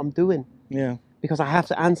in what I'm doing. Yeah. Because I have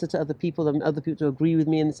to answer to other people and other people to agree with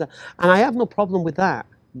me and stuff. And I have no problem with that.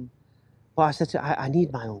 But I said I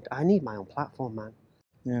need my own platform, man.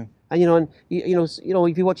 Yeah. And you know,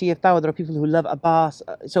 if you watch EF Tower, there are people who love Abbas.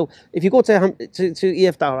 So if you go to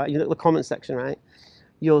EF Tower, right, you look at the comment section, right,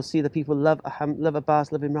 you'll see the people love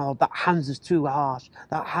Abbas, love Imran. Oh, that Hamza's too harsh.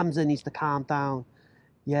 That Hamza needs to calm down.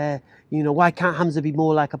 Yeah, you know, why can't Hamza be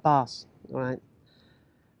more like Abbas? All right.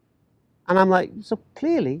 And I'm like, so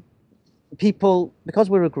clearly, people, because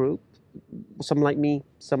we're a group, some like me,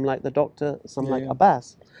 some like the doctor, some like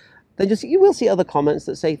Abbas. Then you will see other comments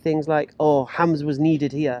that say things like, "Oh, Hamza was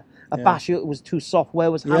needed here. Abbas was too soft. Where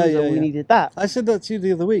was Hamza? We needed that." I said that to you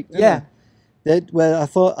the other week. Where I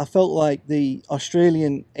felt like the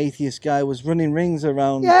Australian atheist guy was running rings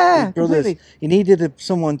around his brothers. Completely. He needed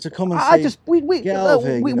someone to come and say, "Get out of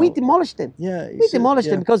here." We demolished him. Yeah, we demolished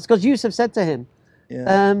him because Yusuf said to him,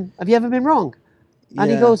 "Have you ever been wrong?" And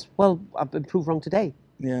he goes, "Well, I've been proved wrong today."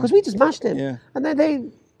 Because we just mashed him. Yeah. And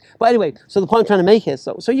then But anyway, so the point I'm trying to make is,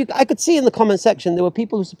 I could see in the comment section there were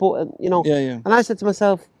people who supported, you know. And I said to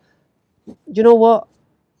myself, you know what?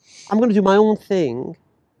 I'm going to do my own thing,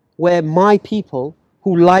 where my people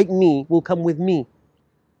who like me will come with me.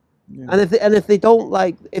 And if they don't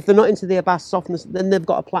like, if they're not into the Abbas softness, then they've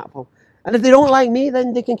got a platform. And if they don't like me,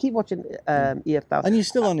 then they can keep watching EF Tower. And you're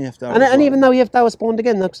still on EF Tower. And even though EF Tower spawned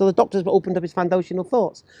again, so the doctor's opened up his foundational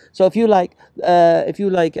thoughts. So if you like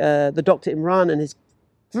the Dr. Imran and his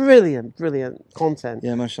brilliant content.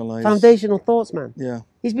 Yeah, mashallah. Foundational thoughts, man. Yeah.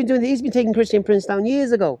 He's been taking Christian Prince down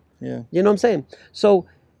years ago. Yeah. You know what I'm saying? So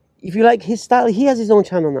if you like his style, he has his own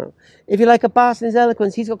channel now. If you like Abbas and his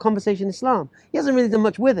eloquence, he's got Conversation Islam. He hasn't really done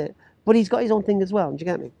much with it, but he's got his own thing as well. Do you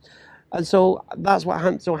get me? And so that's what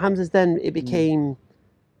Hamza's Den, it became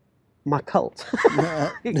my cult.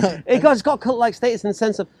 It's got cult-like status in the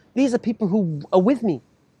sense of these are people who are with me.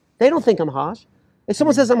 They don't think I'm harsh. If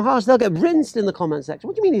someone says I'm harsh, they'll get rinsed in the comment section.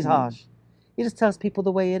 What do you mean he's harsh? He just tells people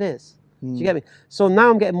the way it is. Do you get me? So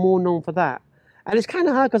now I'm getting more known for that. And it's kind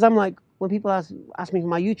of hard because I'm like, when people ask me for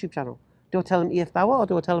my YouTube channel, do I tell them EF Dawah or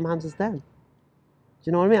do I tell them Hamza's Den? Do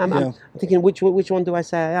you know what I mean? I'm thinking, which one do I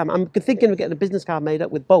say I am? I'm thinking of getting a business card made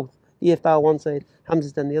up with both. EF Dawah one side,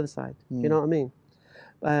 Hamza's Den the other side. You know what I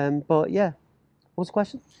mean? But yeah. What's the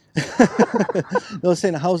question? I was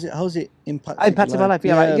saying, how's it impacted my life?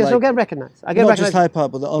 Yeah, right. Yeah, so I get recognised. Not just Hyde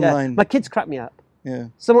Park, but the online. My kids crack me up. Yeah.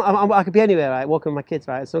 I could be anywhere, right, walking with my kids,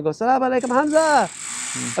 right? So I go, Salaam alaikum, Hamza.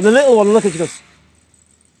 And the little one will look at you and goes,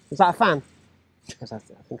 is that a fan? I said,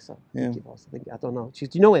 I think so. Yeah. I don't know. She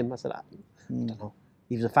goes, do you know him? I said, I don't know.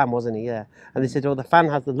 He was a fan, wasn't he? Yeah. And they said, oh, the fan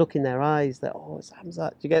has the look in their eyes that, oh, it's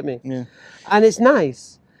Hamza. Do you get me? Yeah. And it's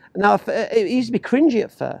nice. Now, it used to be cringy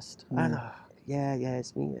at first. And, yeah,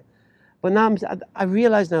 it's me. But now I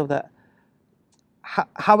realise now that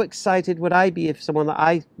how excited would I be if someone that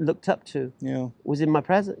I looked up to was in my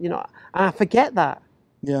presence, you know? And I forget that.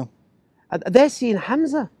 Yeah. They're seeing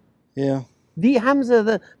Hamza. Yeah. The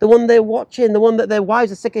Hamza, the one they're watching, the one that their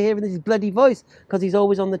wives are sick of hearing his bloody voice because he's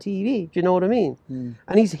always on the TV. Do you know what I mean?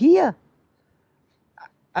 And he's here.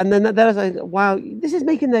 And then I was like, wow, this is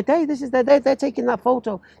making their day. This is their day. They're taking that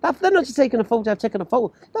photo. They're not just taking a photo. I've taken a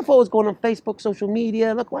photo. That photo's going on Facebook, social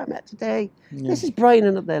media. Look where I'm at today. Yeah. This is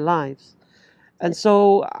brightening up their lives. And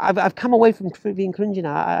so I've come away from being cringy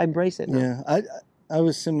now. I embrace it now. Yeah, I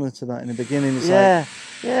was similar to that in the beginning. It's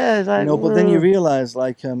it's like, but then you realise,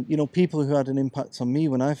 like, people who had an impact on me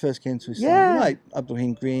when I first came to Islam, like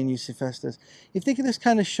Abdulrahim Green, Yusuf Estes, if they could just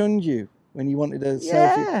kind of shunned you when you wanted a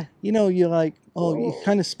selfie, you're like, it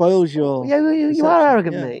kind of spoils your... you are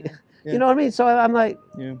arrogant, mate. Yeah. You know what I mean? So I'm like,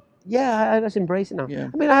 I just embrace it now. Yeah.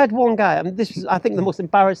 I mean, I had one guy, and this was, I think, the most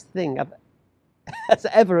embarrassing thing that's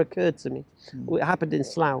ever occurred to me. It happened in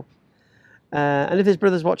Slough. And if his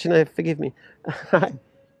brother's watching, forgive me.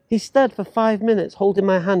 He stood for 5 minutes holding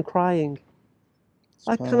my hand crying.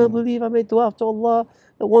 I cannot believe I made dua to Allah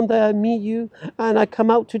that one day I meet you and I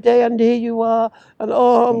come out today and here you are. And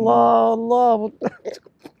Allah, what are you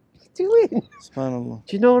doing? SubhanAllah.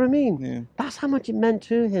 Do you know what I mean? Yeah. That's how much it meant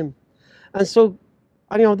to him. And so,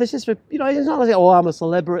 this is for, it's not like, I'm a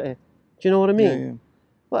celebrity. Do you know what I mean?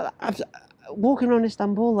 Yeah. But walking around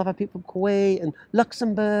Istanbul, I've had people from Kuwait and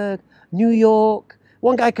Luxembourg, New York.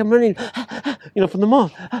 One guy come running, from the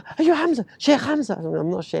mosque. Are you Hamza? Sheikh Hamza? I'm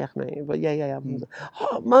not Sheikh, mate, but yeah, I'm Hamza.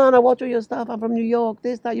 Oh, man, I watch all your stuff. I'm from New York,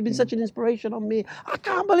 this, that. You've been such an inspiration on me. I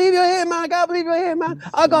can't believe you're here, man. I can't believe you're here, man.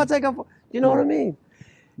 I got to take a... You know what I mean?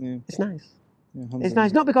 Yeah. It's nice. Yeah, it's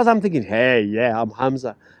nice. Not because I'm thinking, hey, I'm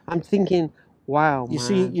Hamza. I'm thinking... Wow,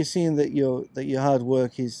 man. You're seeing that your hard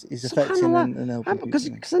work is affecting and helping people. Because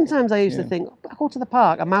sometimes I used to think, I go to the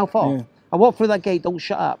park, I mouth off. I walk through that gate, don't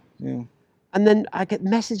shut up. Yeah. And then I get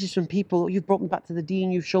messages from people, you've brought me back to the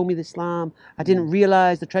deen, you've shown me the Islam, I didn't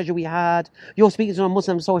realise the treasure we had. You're speaking to a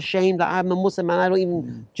Muslim, I'm so ashamed that I'm a Muslim, man, I don't even,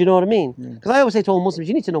 do you know what I mean? Because I always say to all Muslims,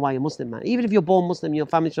 you need to know why you're Muslim, man. Even if you're born Muslim, your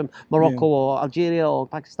family's from Morocco or Algeria or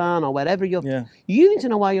Pakistan or wherever you need to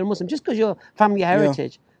know why you're a Muslim. Just because your family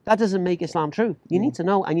heritage, that doesn't make Islam true. You need to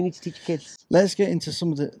know, and you need to teach your kids. Let's get into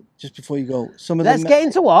some of the, just before you go, Let's get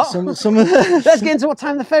into what? Some of the, Let's get into what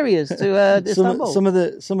time the ferry is to Istanbul. Some of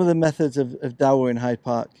the methods of dawah in Hyde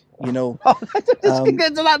Park, Let's get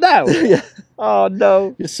into that now. Yeah. Oh,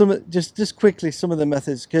 no. Just quickly, some of the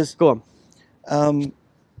methods, because... Go on.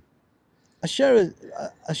 I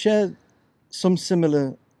share some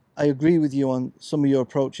similar... I agree with you on some of your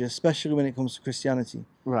approaches, especially when it comes to Christianity.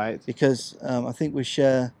 Right. Because I think we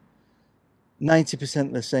share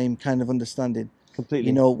 90% the same kind of understanding.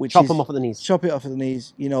 Completely. Which chop them off at the knees. Chop it off at the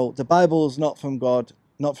knees. The Bible is not from God,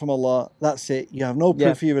 not from Allah. That's it. You have no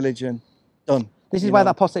proof for your religion. Done. This is why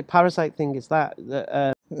that apostate parasite thing is that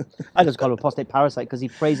I just call him apostate parasite because he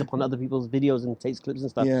preys upon other people's videos and takes clips and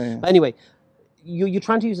stuff. Yeah. But anyway, you're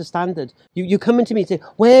trying to use a standard. You come into me and say,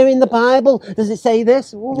 where in the Bible does it say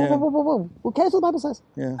this? Whoa. Who cares what the Bible says?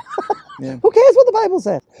 Yeah. Who cares what the Bible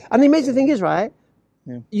says? And the amazing thing is, right,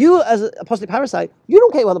 you as an apostate parasite, you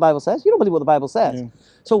don't care what the Bible says. You don't believe what the Bible says. Yeah.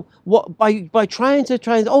 So what by trying to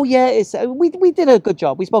it's we did a good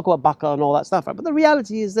job. We spoke about Baka and all that stuff, right? But the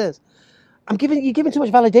reality is this. You're giving too much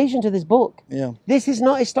validation to this book. Yeah. This is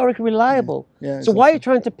not historically reliable. Yeah, so why are you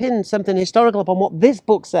trying to pin something historical upon what this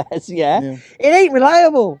book says? Yeah. It ain't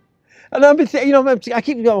reliable. And I keep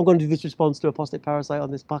going, I'm going to do this response to apostate parasite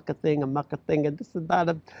on this Baka thing and Makkah thing and this and that.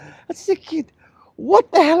 I just think,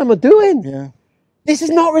 what the hell am I doing? Yeah. This is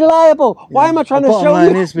not reliable. Yeah. Why am I trying to show you? The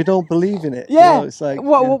bottom line is we don't believe in it. Yeah. It's like,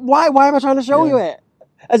 why am I trying to show you it?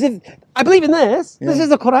 As if I believe in this. Yeah. This is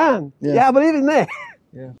the Quran. Yeah, I believe in this.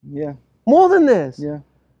 Yeah. More than this. Yeah.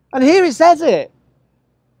 And here it says it.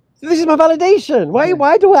 This is my validation.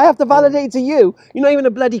 Why do I have to validate to you? You're not even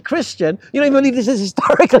a bloody Christian. You don't even believe this is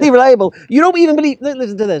historically reliable. You don't even believe...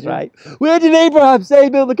 Listen to this, right? Where did Abraham say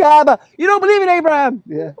build the Kaaba? You don't believe in Abraham.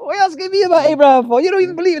 Yeah. What else give me about Abraham for? You don't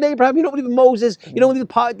even believe in Abraham. You don't believe in Moses. You don't believe in the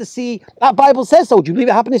part of the sea. That Bible says so. Do you believe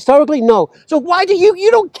it happened historically? No. So why do you...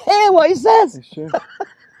 You don't care what it says. It's true.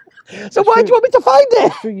 So why do you want me to find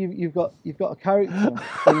it? It's true. You've got a character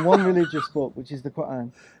in one religious book, which is the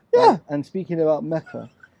Quran. Yeah. And speaking about Mecca,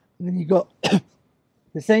 and then you got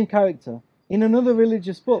the same character in another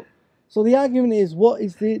religious book. So the argument is, what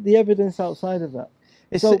is the evidence outside of that?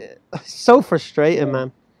 It's so frustrating,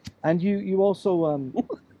 man. And you also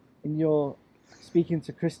in your speaking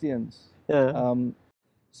to Christians, you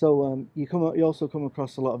also come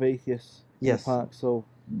across a lot of atheists in the park. So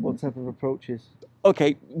what type of approaches?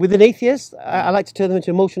 Okay, with an atheist, I like to turn them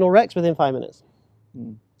into emotional wrecks within 5 minutes.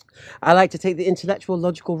 I like to take the intellectual,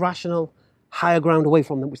 logical, rational, higher ground away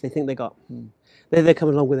from them, which they think they got. They're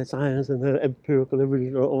coming along with their science and their empirical,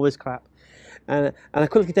 all this crap. And I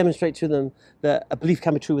quickly demonstrate to them that a belief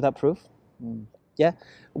can be true without proof. Yeah,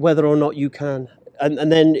 whether or not you can.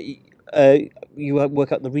 And then you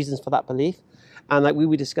work out the reasons for that belief. And like we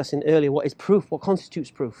were discussing earlier, what is proof? What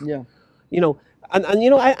constitutes proof? Yeah. You know, and you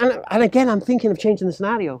know, and again, I'm thinking of changing the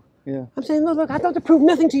scenario. Yeah. I'm saying, look, I don't have to prove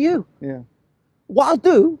nothing to you. Yeah. What I'll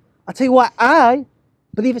do, I'll tell you why I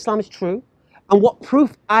believe Islam is true and what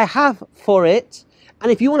proof I have for it.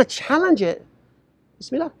 And if you want to challenge it,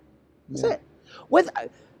 Bismillah. That's it.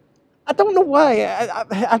 I don't know why. I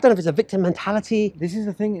don't know if it's a victim mentality. This is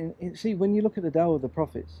the thing. See, when you look at the dawah of the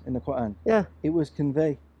prophets in the Quran, it was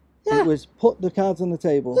convey. Yeah. It was put the cards on the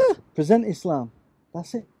table, present Islam.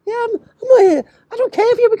 That's it. Yeah, I'm not here. I don't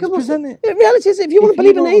care if you become present Muslim. it. The reality is, if you want to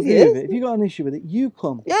believe in atheism, if you got an issue with it, you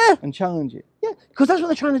come and challenge it. Yeah, because that's what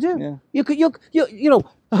they're trying to do. Yeah. You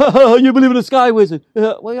know, you believe in a sky wizard.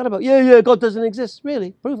 What are you on about? Yeah, God doesn't exist.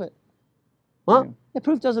 Really? Prove it. What? Yeah,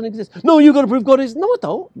 proof doesn't exist. No, you got to prove God is. No, I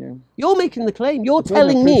don't. Yeah. You're making the claim. You're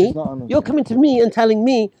telling me. You're coming to me and telling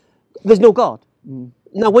me there's no God.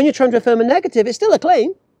 Now, when you're trying to affirm a negative, it's still a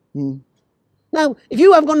claim. Now, if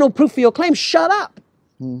you have got no proof for your claim, shut up.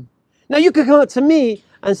 Now, you could come up to me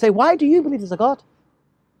and say, why do you believe there's a God?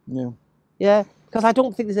 Yeah, because I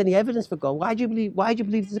don't think there's any evidence for God. Why do you believe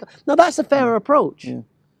there's a God? Now, that's a fairer approach.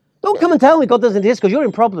 Don't come and tell me God doesn't exist because you're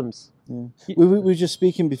in problems. We were just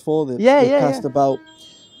speaking before the podcast about,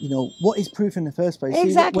 you know, what is proof in the first place?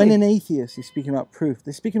 Exactly. See, when an atheist is speaking about proof,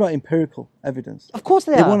 they're speaking about empirical evidence. Of course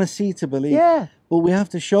they are. They want to see to believe. Yeah. But we have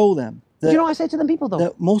to show them that, do you know what I say to them people, though?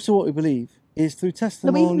 That most of what we believe is through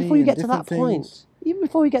testimony. No, even before you get to that things.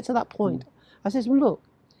 point, I says, well, look,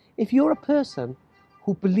 if you're a person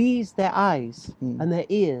who believes their eyes and their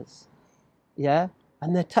ears,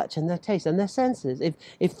 and their touch and their taste and their senses,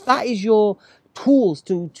 if that is your tools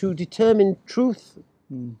to determine truth,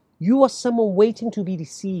 you are someone waiting to be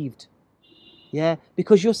deceived. Yeah,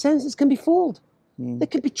 because your senses can be fooled. They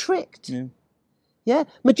can be tricked. Yeah,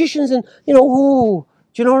 magicians and, you know,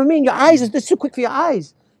 do you know what I mean? Your eyes, they're too quick for your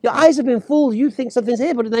eyes. Your eyes have been fooled. You think something's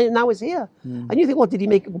here, but now it's here. And you think, what, did he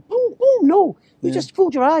make it? Boom, boom. No, you just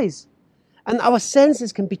fooled your eyes. And our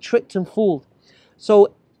senses can be tricked and fooled.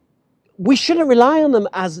 So we shouldn't rely on them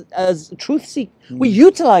as truth seek. We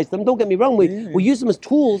utilize them, don't get me wrong. We use them as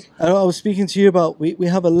tools. I was speaking to you about, we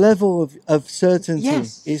have a level of certainty.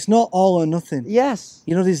 Yes. It's not all or nothing. Yes.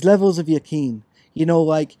 You know, there's levels of yaqeen. You know,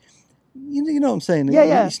 like, you know what I'm saying?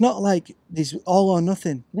 Yeah. It's not like this all or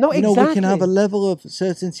nothing. No, you know, exactly. we can have a level of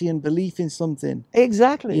certainty and belief in something.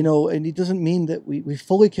 Exactly. You know, and it doesn't mean that we're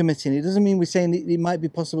fully committing. It doesn't mean we're saying it might be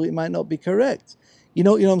possible, it might not be correct. You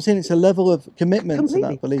know what I'm saying? It's a level of commitment to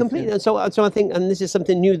that belief. Completely. Yeah. And so I think, and this is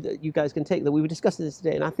something new that you guys can take, that we were discussing this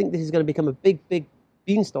today, and I think this is going to become a big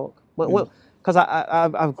beanstalk. Well, because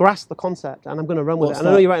I've grasped the concept, and I'm going to run with it. And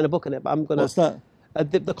I know you're writing a book on it, but I'm going to... What's that?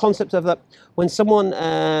 The concept of that, when someone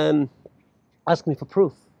asks me for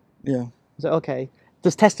proof, I say, okay,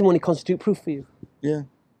 does testimony constitute proof for you? Yeah.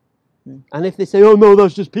 And if they say, oh no,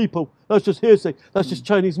 that's just people, that's just hearsay, that's just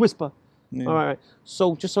Chinese whisper. All right.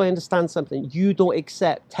 So just so I understand something, you don't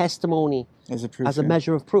accept testimony as a proof, as a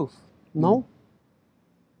measure of proof? No.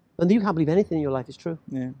 And you can't believe anything in your life is true.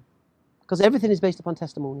 Yeah. Because everything is based upon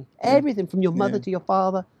testimony. Everything from your mother to your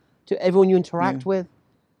father, to everyone you interact with,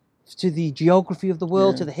 to the geography of the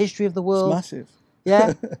world, to the history of the world. It's massive.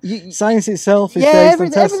 Yeah. Science itself is based on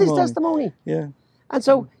testimony. Everything's testimony. Yeah. And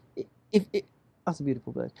so, that's a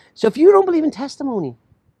beautiful word. So if you don't believe in testimony,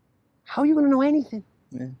 how are you going to know anything?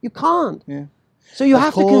 You can't. So you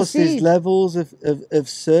have to concede. Of course, there's levels of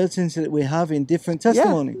certainty that we have in different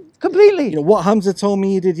testimony. Completely. You know, what Hamza told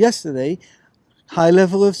me he did yesterday, high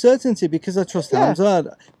level of certainty, because I trust Hamza. I had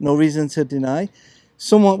no reason to deny.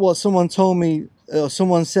 Someone told me, or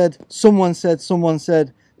someone said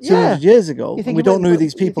 200 years ago, we don't know who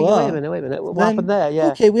these people are. Wait a minute. What happened there? Yeah.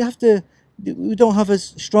 Okay, we don't have a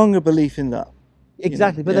stronger belief in that.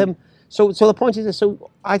 Exactly. But then, so the point is,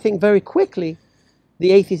 so I think very quickly,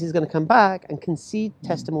 the atheist is going to come back and concede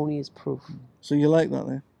testimony is proof. So you like that,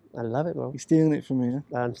 then? I love it, bro. You're stealing it from me,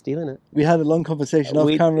 huh? I'm stealing it. We had a long conversation off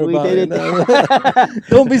camera about it.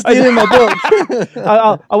 Don't be stealing my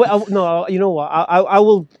book. No, you know what? I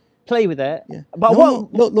will play with it. Yeah. But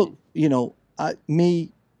look, you know, I'll tell you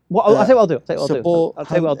what I'll do. I'll tell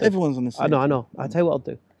you what I'll do. Everyone's on the same. I know. I'll tell you what I'll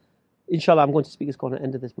do. Inshallah, I'm going to Speakers Corner at the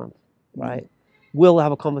end of this month, right? We'll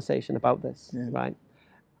have a conversation about this, right?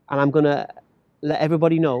 And I'm going to let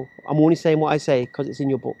everybody know. I'm only saying what I say because it's in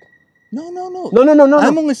your book. No.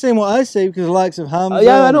 I'm only saying what I say because the likes of Hamza.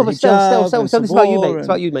 I know, but still, this is about you, mate. It's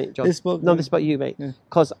about you, mate, John. This book, this is about you, mate.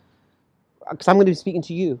 Because I'm going to be speaking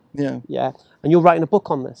to you. Yeah. And you're writing a book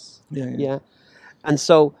on this. Yeah. And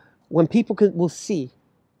so when people will see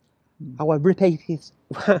how I rip atheists,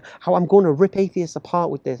 how I'm going to rip atheists apart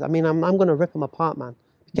with this. I mean, I'm going to rip them apart, man.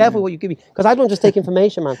 Careful what you give me, because I don't just take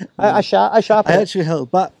information, man. I sharpen. I actually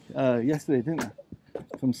held back yesterday, didn't I?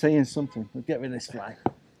 From saying something. I'll get rid of this fly.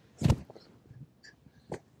 Do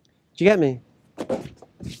you get me?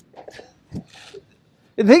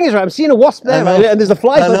 The thing is, right, I'm seeing a wasp there, right, and there's a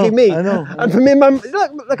fly bugging me. I know. And for me,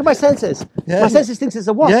 look at my senses. My senses thinks it's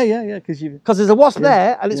a wasp. Yeah, because there's a wasp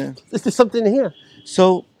there, and there's something here.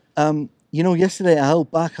 So, you know, yesterday I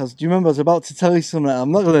held back. Do you remember I was about to tell you something?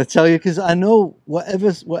 I'm not going to tell you because I know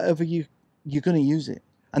whatever you're going to use it,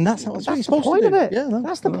 and that's what you're supposed to do.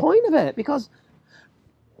 That's the point of it, because,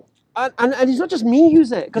 and it's not just me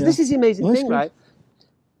use it, because this is the amazing thing, right?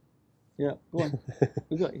 Yeah, go on.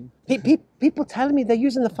 We got you. People telling me they're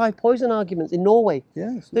using the 5 poison arguments in Norway.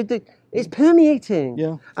 Yes. It's permeating.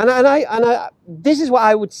 Yeah. And I this is what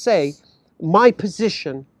I would say my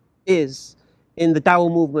position is in the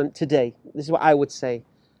Dawah movement today. This is what I would say.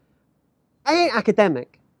 I ain't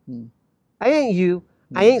academic. I ain't you.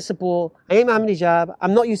 I ain't Sabor. I ain't Mohammed Hijab.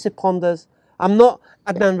 I'm not Yusuf Ponders. I'm not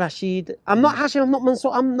Adnan Rashid. I'm not Hashim. I'm not Mansour.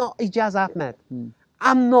 I'm not Ijaz Ahmed.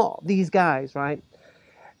 I'm not these guys, right?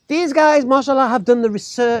 These guys, mashallah, have done the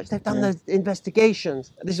research. They've done the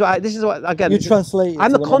investigations. This is what again. You translate.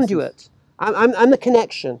 I'm the conduit. I'm the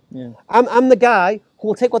connection. Yeah. I'm the guy who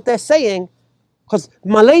will take what they're saying, because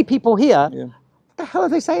Malay people here. Yeah. What the hell are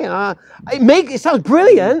they saying? It sounds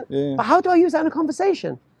brilliant, but how do I use that in a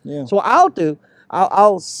conversation? Yeah. So what I'll do,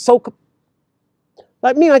 I'll soak up.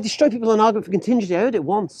 Like me, I destroy people in an argument for contingency. I heard it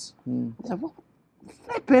once. I said, what?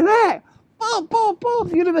 Flipping it. Boom,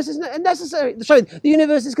 the universe is necessary. Sorry, the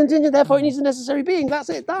universe is contingent, therefore it needs a necessary being. That's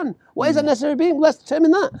it, done. What is that necessary being? Well, let's determine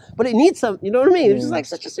that. But it needs something, you know what I mean? It's just like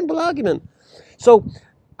such a simple argument. So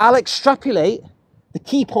I'll extrapolate the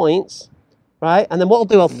key points, right? And then what I'll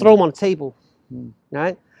do, I'll throw them on a table,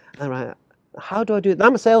 right? All right, how do I do it?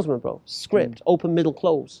 I'm a salesman, bro. Script, open, middle,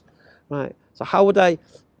 close, right? So how would I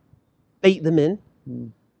bait them in?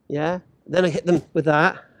 Yeah? Then I hit them with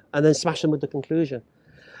that, and then smash them with the conclusion.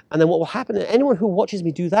 And then what will happen, anyone who watches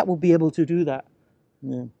me do that will be able to do that.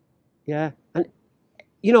 Yeah. And,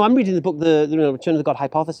 you know, I'm reading the book, the Return of the God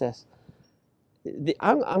Hypothesis.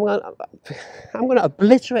 I'm going to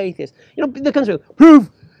obliterate this. You know, there comes to proof.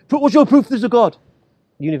 What's your proof there's a God?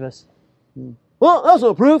 Universe. Well, that's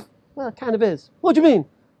not proof. Well, it kind of is. What do you mean?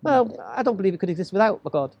 Well, I don't believe it could exist without a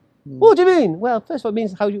God. What do you mean? Well, first of all, it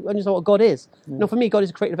means how you understand what God is. You know, for me, God is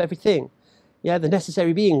the creator of everything. Yeah, the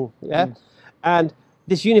necessary being. Yeah. And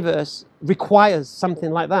this universe requires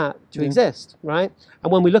something like that to exist, right?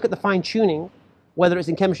 And when we look at the fine-tuning, whether it's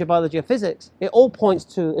in chemistry, biology, or physics, it all points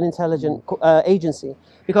to an intelligent agency.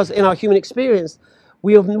 Because in our human experience,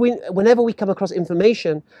 whenever we come across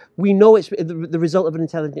information, we know it's the result of an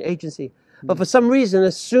intelligent agency. But for some reason,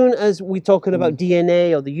 as soon as we're talking about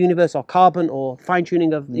DNA or the universe or carbon or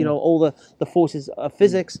fine-tuning of you know all the forces of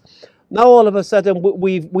physics, now all of a sudden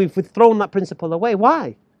we've thrown that principle away.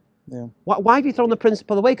 Why? Yeah. Why have you thrown the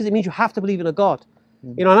principle away? Because it means you have to believe in a God.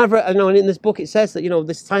 You know, and I know in this book it says that, you know,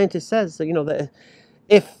 this scientist says that, you know, that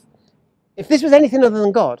if this was anything other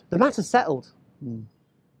than God, the matter's settled.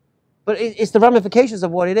 But it's the ramifications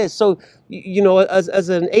of what it is. So, you know, as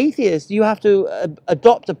an atheist, you have to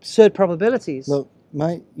adopt absurd probabilities. Look,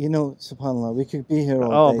 you know, subhanAllah, we could be here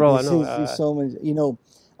all day. Oh, bro, I know. There's so many, you know.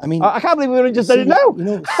 I mean, I can't believe we only just said it now. You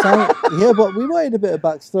know, yeah, but we wanted a bit of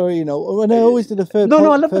backstory. You know, when I always did a first. I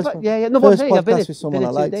love the fact. Yeah. No, first I've been podcast with someone I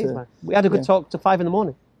liked. We had a good talk to 5 in the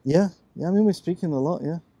morning. Yeah. I mean, we're speaking a lot.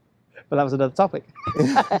 Yeah. But that was another topic.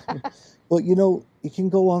 But you know, you can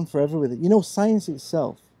go on forever with it. You know, science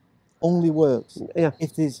itself only works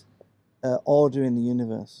if there's order in the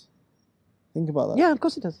universe. Think about that. Yeah, of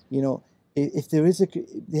course it does. You know, if there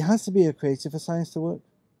has to be a creator for science to work.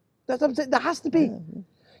 There has to be. Yeah.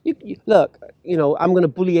 Look, you know, I'm going to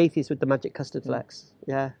bully atheists with the magic custard flex.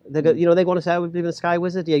 Yeah, you know, they want to say I believe in the sky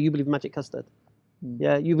wizard. Yeah, you believe in magic custard.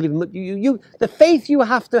 Yeah, you believe in the faith you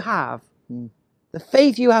have to have. The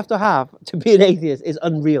faith you have to be an atheist is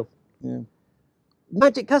unreal. Yeah,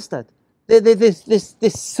 magic custard.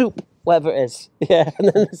 This soup, whatever it is. Yeah, and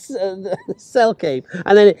then the cell came,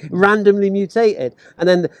 and then it randomly mutated, and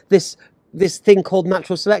then this thing called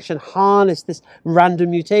natural selection harnessed this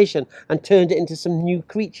random mutation and turned it into some new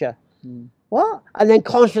creature. What? And then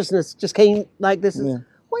consciousness just came like this. Where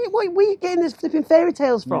are you getting this flipping fairy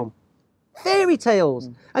tales from? Fairy tales.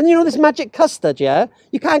 And you know this magic custard, yeah?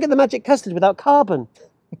 You can't get the magic custard without carbon.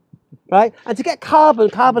 Right? And to get carbon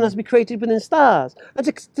has to be created within stars. And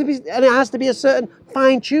it has to be a certain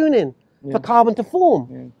fine-tuning for carbon to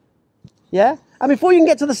form. Yeah? And before you can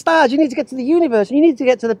get to the stars, you need to get to the universe, and you need to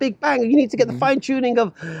get to the Big Bang, and you need to get the fine-tuning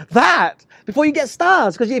of that before you get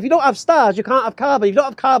stars. Because if you don't have stars, you can't have carbon. If you don't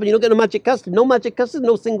have carbon, you don't get no magic custard. No magic custard,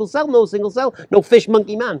 no single cell, no fish,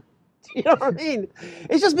 monkey, man. You know what I mean?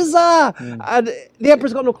 It's just bizarre. And the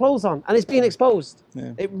Emperor's got no clothes on, and it's being exposed.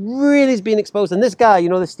 It really is being exposed. And this guy, you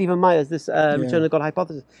know, this Stephen Myers, this Return of God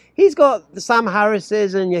hypothesis, he's got the Sam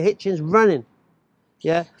Harris's and your Hitchens running.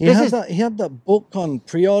 Yeah, he had that book on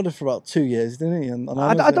pre-order for about 2 years, didn't he? And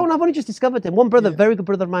I don't know. I've only just discovered him. One brother, very good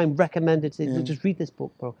brother of mine, recommended it. Just read this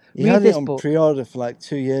book, bro. He had it on pre-order for like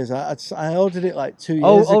 2 years. I ordered it like 2 years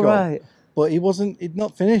ago. Oh, right. But he'd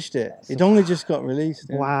not finished it. It'd only just got released.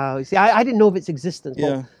 Yeah. Wow. You see, I didn't know of its existence.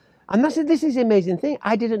 Yeah. And this is the amazing thing.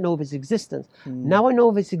 I didn't know of its existence. Now I know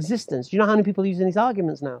of its existence. Do you know how many people are using these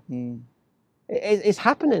arguments now? It's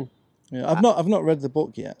happening. Yeah, I've not read the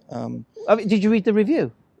book yet. Did you read the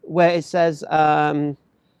review where it says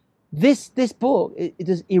this book it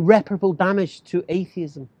does irreparable damage to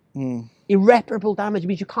atheism? Irreparable damage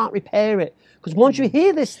means you can't repair it, because once you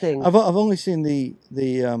hear this thing, I've only seen the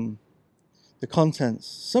contents.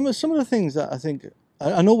 Some of the things that I think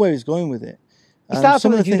I know where he's going with it. He starts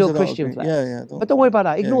with the Judeo-Christian flex. Yeah. But don't worry about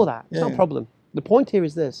that. Ignore that. It's not a problem. The point here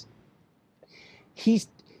is this.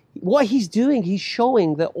 What he's doing, he's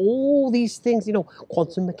showing that all these things, you know,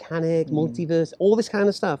 quantum mechanics, multiverse, all this kind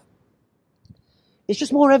of stuff, it's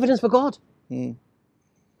just more evidence for God.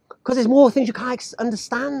 Because there's more things you can't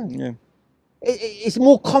understand. Yeah. It's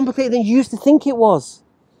more complicated than you used to think it was.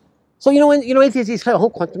 So, you know, when atheists, he's like, oh,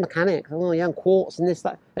 quantum mechanics, oh, yeah, and quartz and this,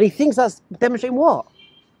 that. And he thinks that's demonstrating what?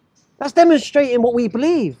 That's demonstrating what we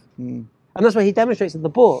believe. And that's what he demonstrates in the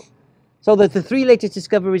book. So that the three latest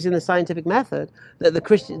discoveries in the scientific method, that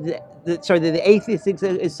the atheist thinks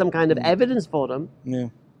is some kind of evidence for them. Yeah.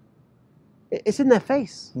 It's in their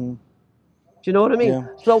face. Do you know what I mean? Yeah.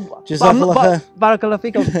 So, Barakallah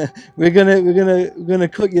feekum. we're gonna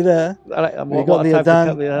cut you there. Right, we got the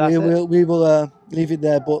adhan. We will leave it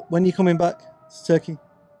there. But when are you coming back to Turkey?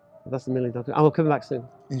 That's $1 million. I'm coming back soon.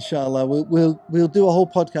 Inshallah, we'll do a whole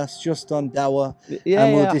podcast just on dawah,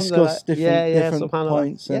 and we'll discuss different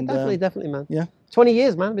points. Yeah, definitely, man. Yeah, 20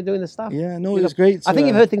 years, man. Been doing this stuff. Yeah, no, it was great. I think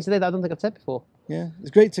you've heard things today that I don't think I've said before. Yeah,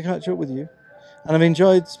 it's great to catch up with you, and I've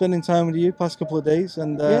enjoyed spending time with you past couple of days.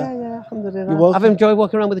 And alhamdulillah. I've enjoyed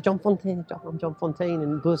walking around with John Fontain. I'm John Fontain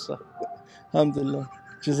in Bursa. Alhamdulillah.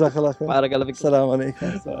 Jazakallah khair. Barakallah feekum. Assalamu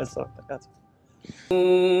alaikum.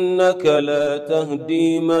 إنك لا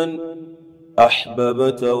تهدي من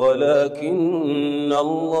أحببت ولكن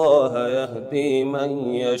الله يهدي من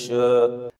يشاء.